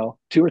 right?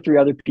 Two or three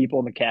other people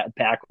in the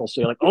pack will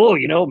say like, oh,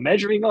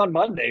 measuring on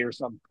Monday or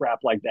some crap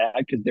like that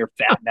because they're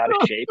fat and out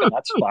of shape, and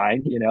that's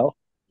fine.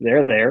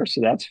 They're there,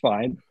 so that's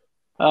fine.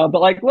 But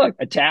like, look,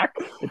 attack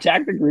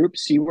the group,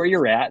 see where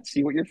you're at,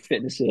 see what your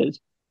fitness is,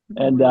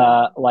 and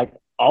like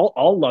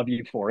I'll love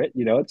you for it.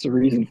 It's a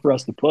reason for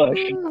us to push,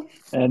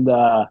 and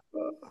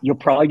you'll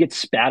probably get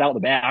spat out the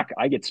back.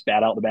 I get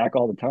spat out the back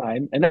all the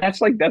time, and that's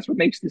what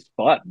makes this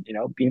fun.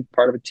 Being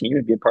part of a team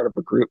and being part of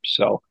a group.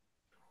 So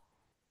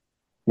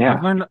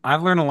I've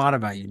yeah, learned a lot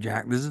about you,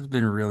 Jack. This has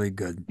been really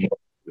good.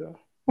 Yeah.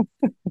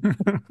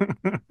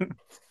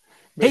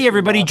 Hey, Makes me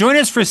everybody, laugh. join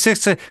us for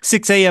 6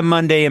 a.m.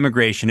 Monday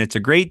Immigration. It's a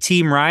great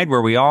team ride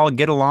where we all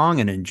get along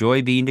and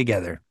enjoy being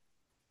together.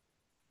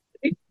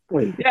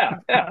 yeah.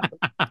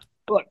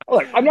 Look,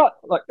 I'm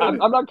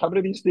not coming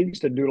to these things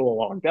to noodle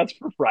along. That's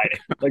for Friday.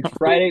 Like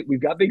Friday,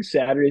 we've got big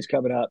Saturdays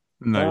coming up.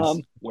 Nice.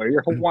 Wear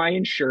your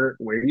Hawaiian shirt,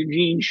 wear your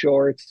jean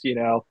shorts, put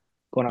on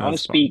a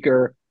That's fun.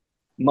 speaker.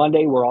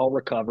 Monday, we're all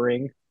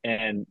recovering,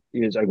 and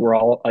it's like we're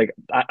all like,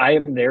 I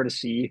am there to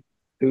see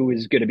who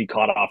is going to be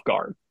caught off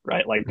guard,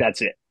 right? Like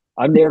that's it.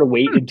 I'm there to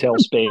wait until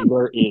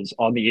Spangler is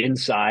on the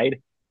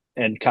inside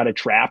and kind of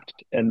trapped,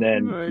 and Oh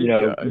then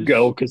my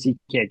go gosh. because he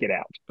can't get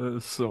out.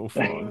 That's so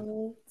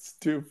fun. It's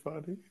too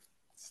funny.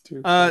 It's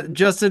too funny.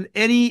 Justin,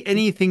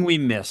 anything we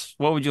missed?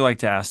 What would you like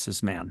to ask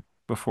this man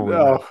before we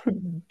wrap?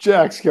 No,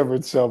 Jack's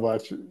covered so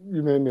much.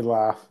 You made me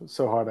laugh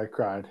so hard I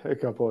cried a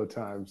couple of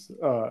times.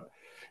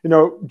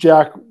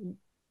 Jack,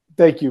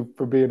 thank you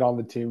for being on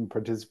the team,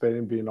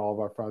 participating, being all of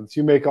our friends.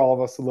 You make all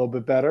of us a little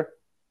bit better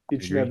I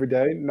each and agree. every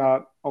day,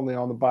 not only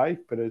on the bike,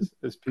 but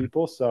as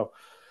people. So,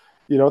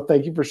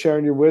 thank you for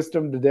sharing your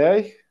wisdom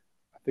today.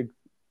 I think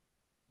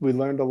we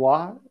learned a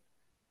lot.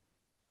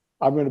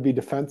 I'm going to be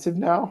defensive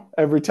now.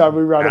 Every time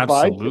we ride a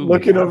bike, Absolutely,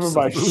 looking over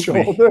my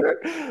absolutely.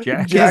 shoulder,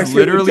 Jack is Jack's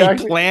literally Jack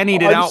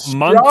planning it on out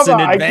months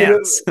Strava. in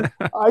advance.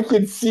 I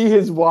can see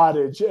his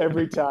wattage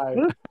every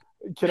time.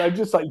 Can I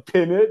just like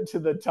pin it to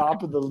the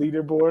top of the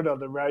leaderboard on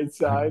the right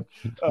side?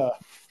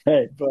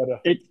 Hey,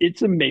 But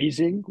it's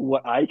amazing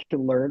what I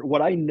can learn,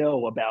 what I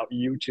know about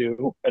you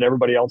two and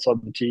everybody else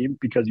on the team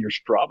because of your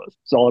Stravas.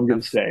 That's all I'm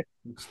going to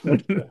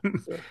Abs-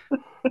 say.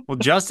 Well,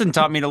 Justin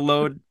taught me to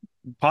load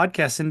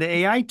podcasts into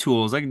AI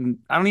tools. I don't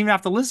even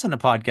have to listen to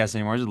podcasts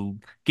anymore. Just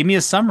give me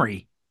a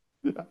summary.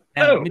 yeah,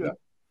 And Oh, yeah,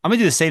 I'm gonna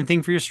do the same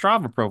thing for your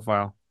Strava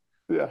profile.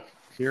 yeah.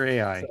 Your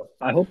AI.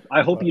 So,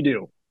 I hope you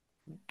do.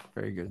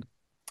 Very good.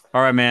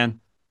 All right, man.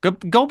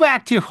 Go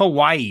back to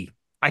Hawaii.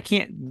 I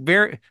can't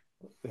very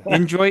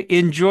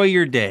enjoy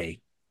your day.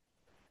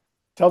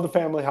 tell the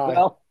family hi.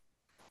 Well,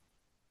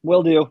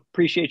 will do.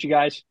 Appreciate you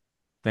guys.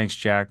 Thanks,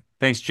 Jack.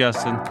 Thanks,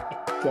 Justin.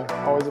 Okay,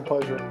 always a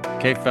pleasure.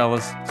 Okay,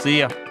 fellas. See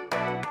ya.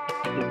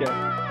 Take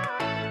care.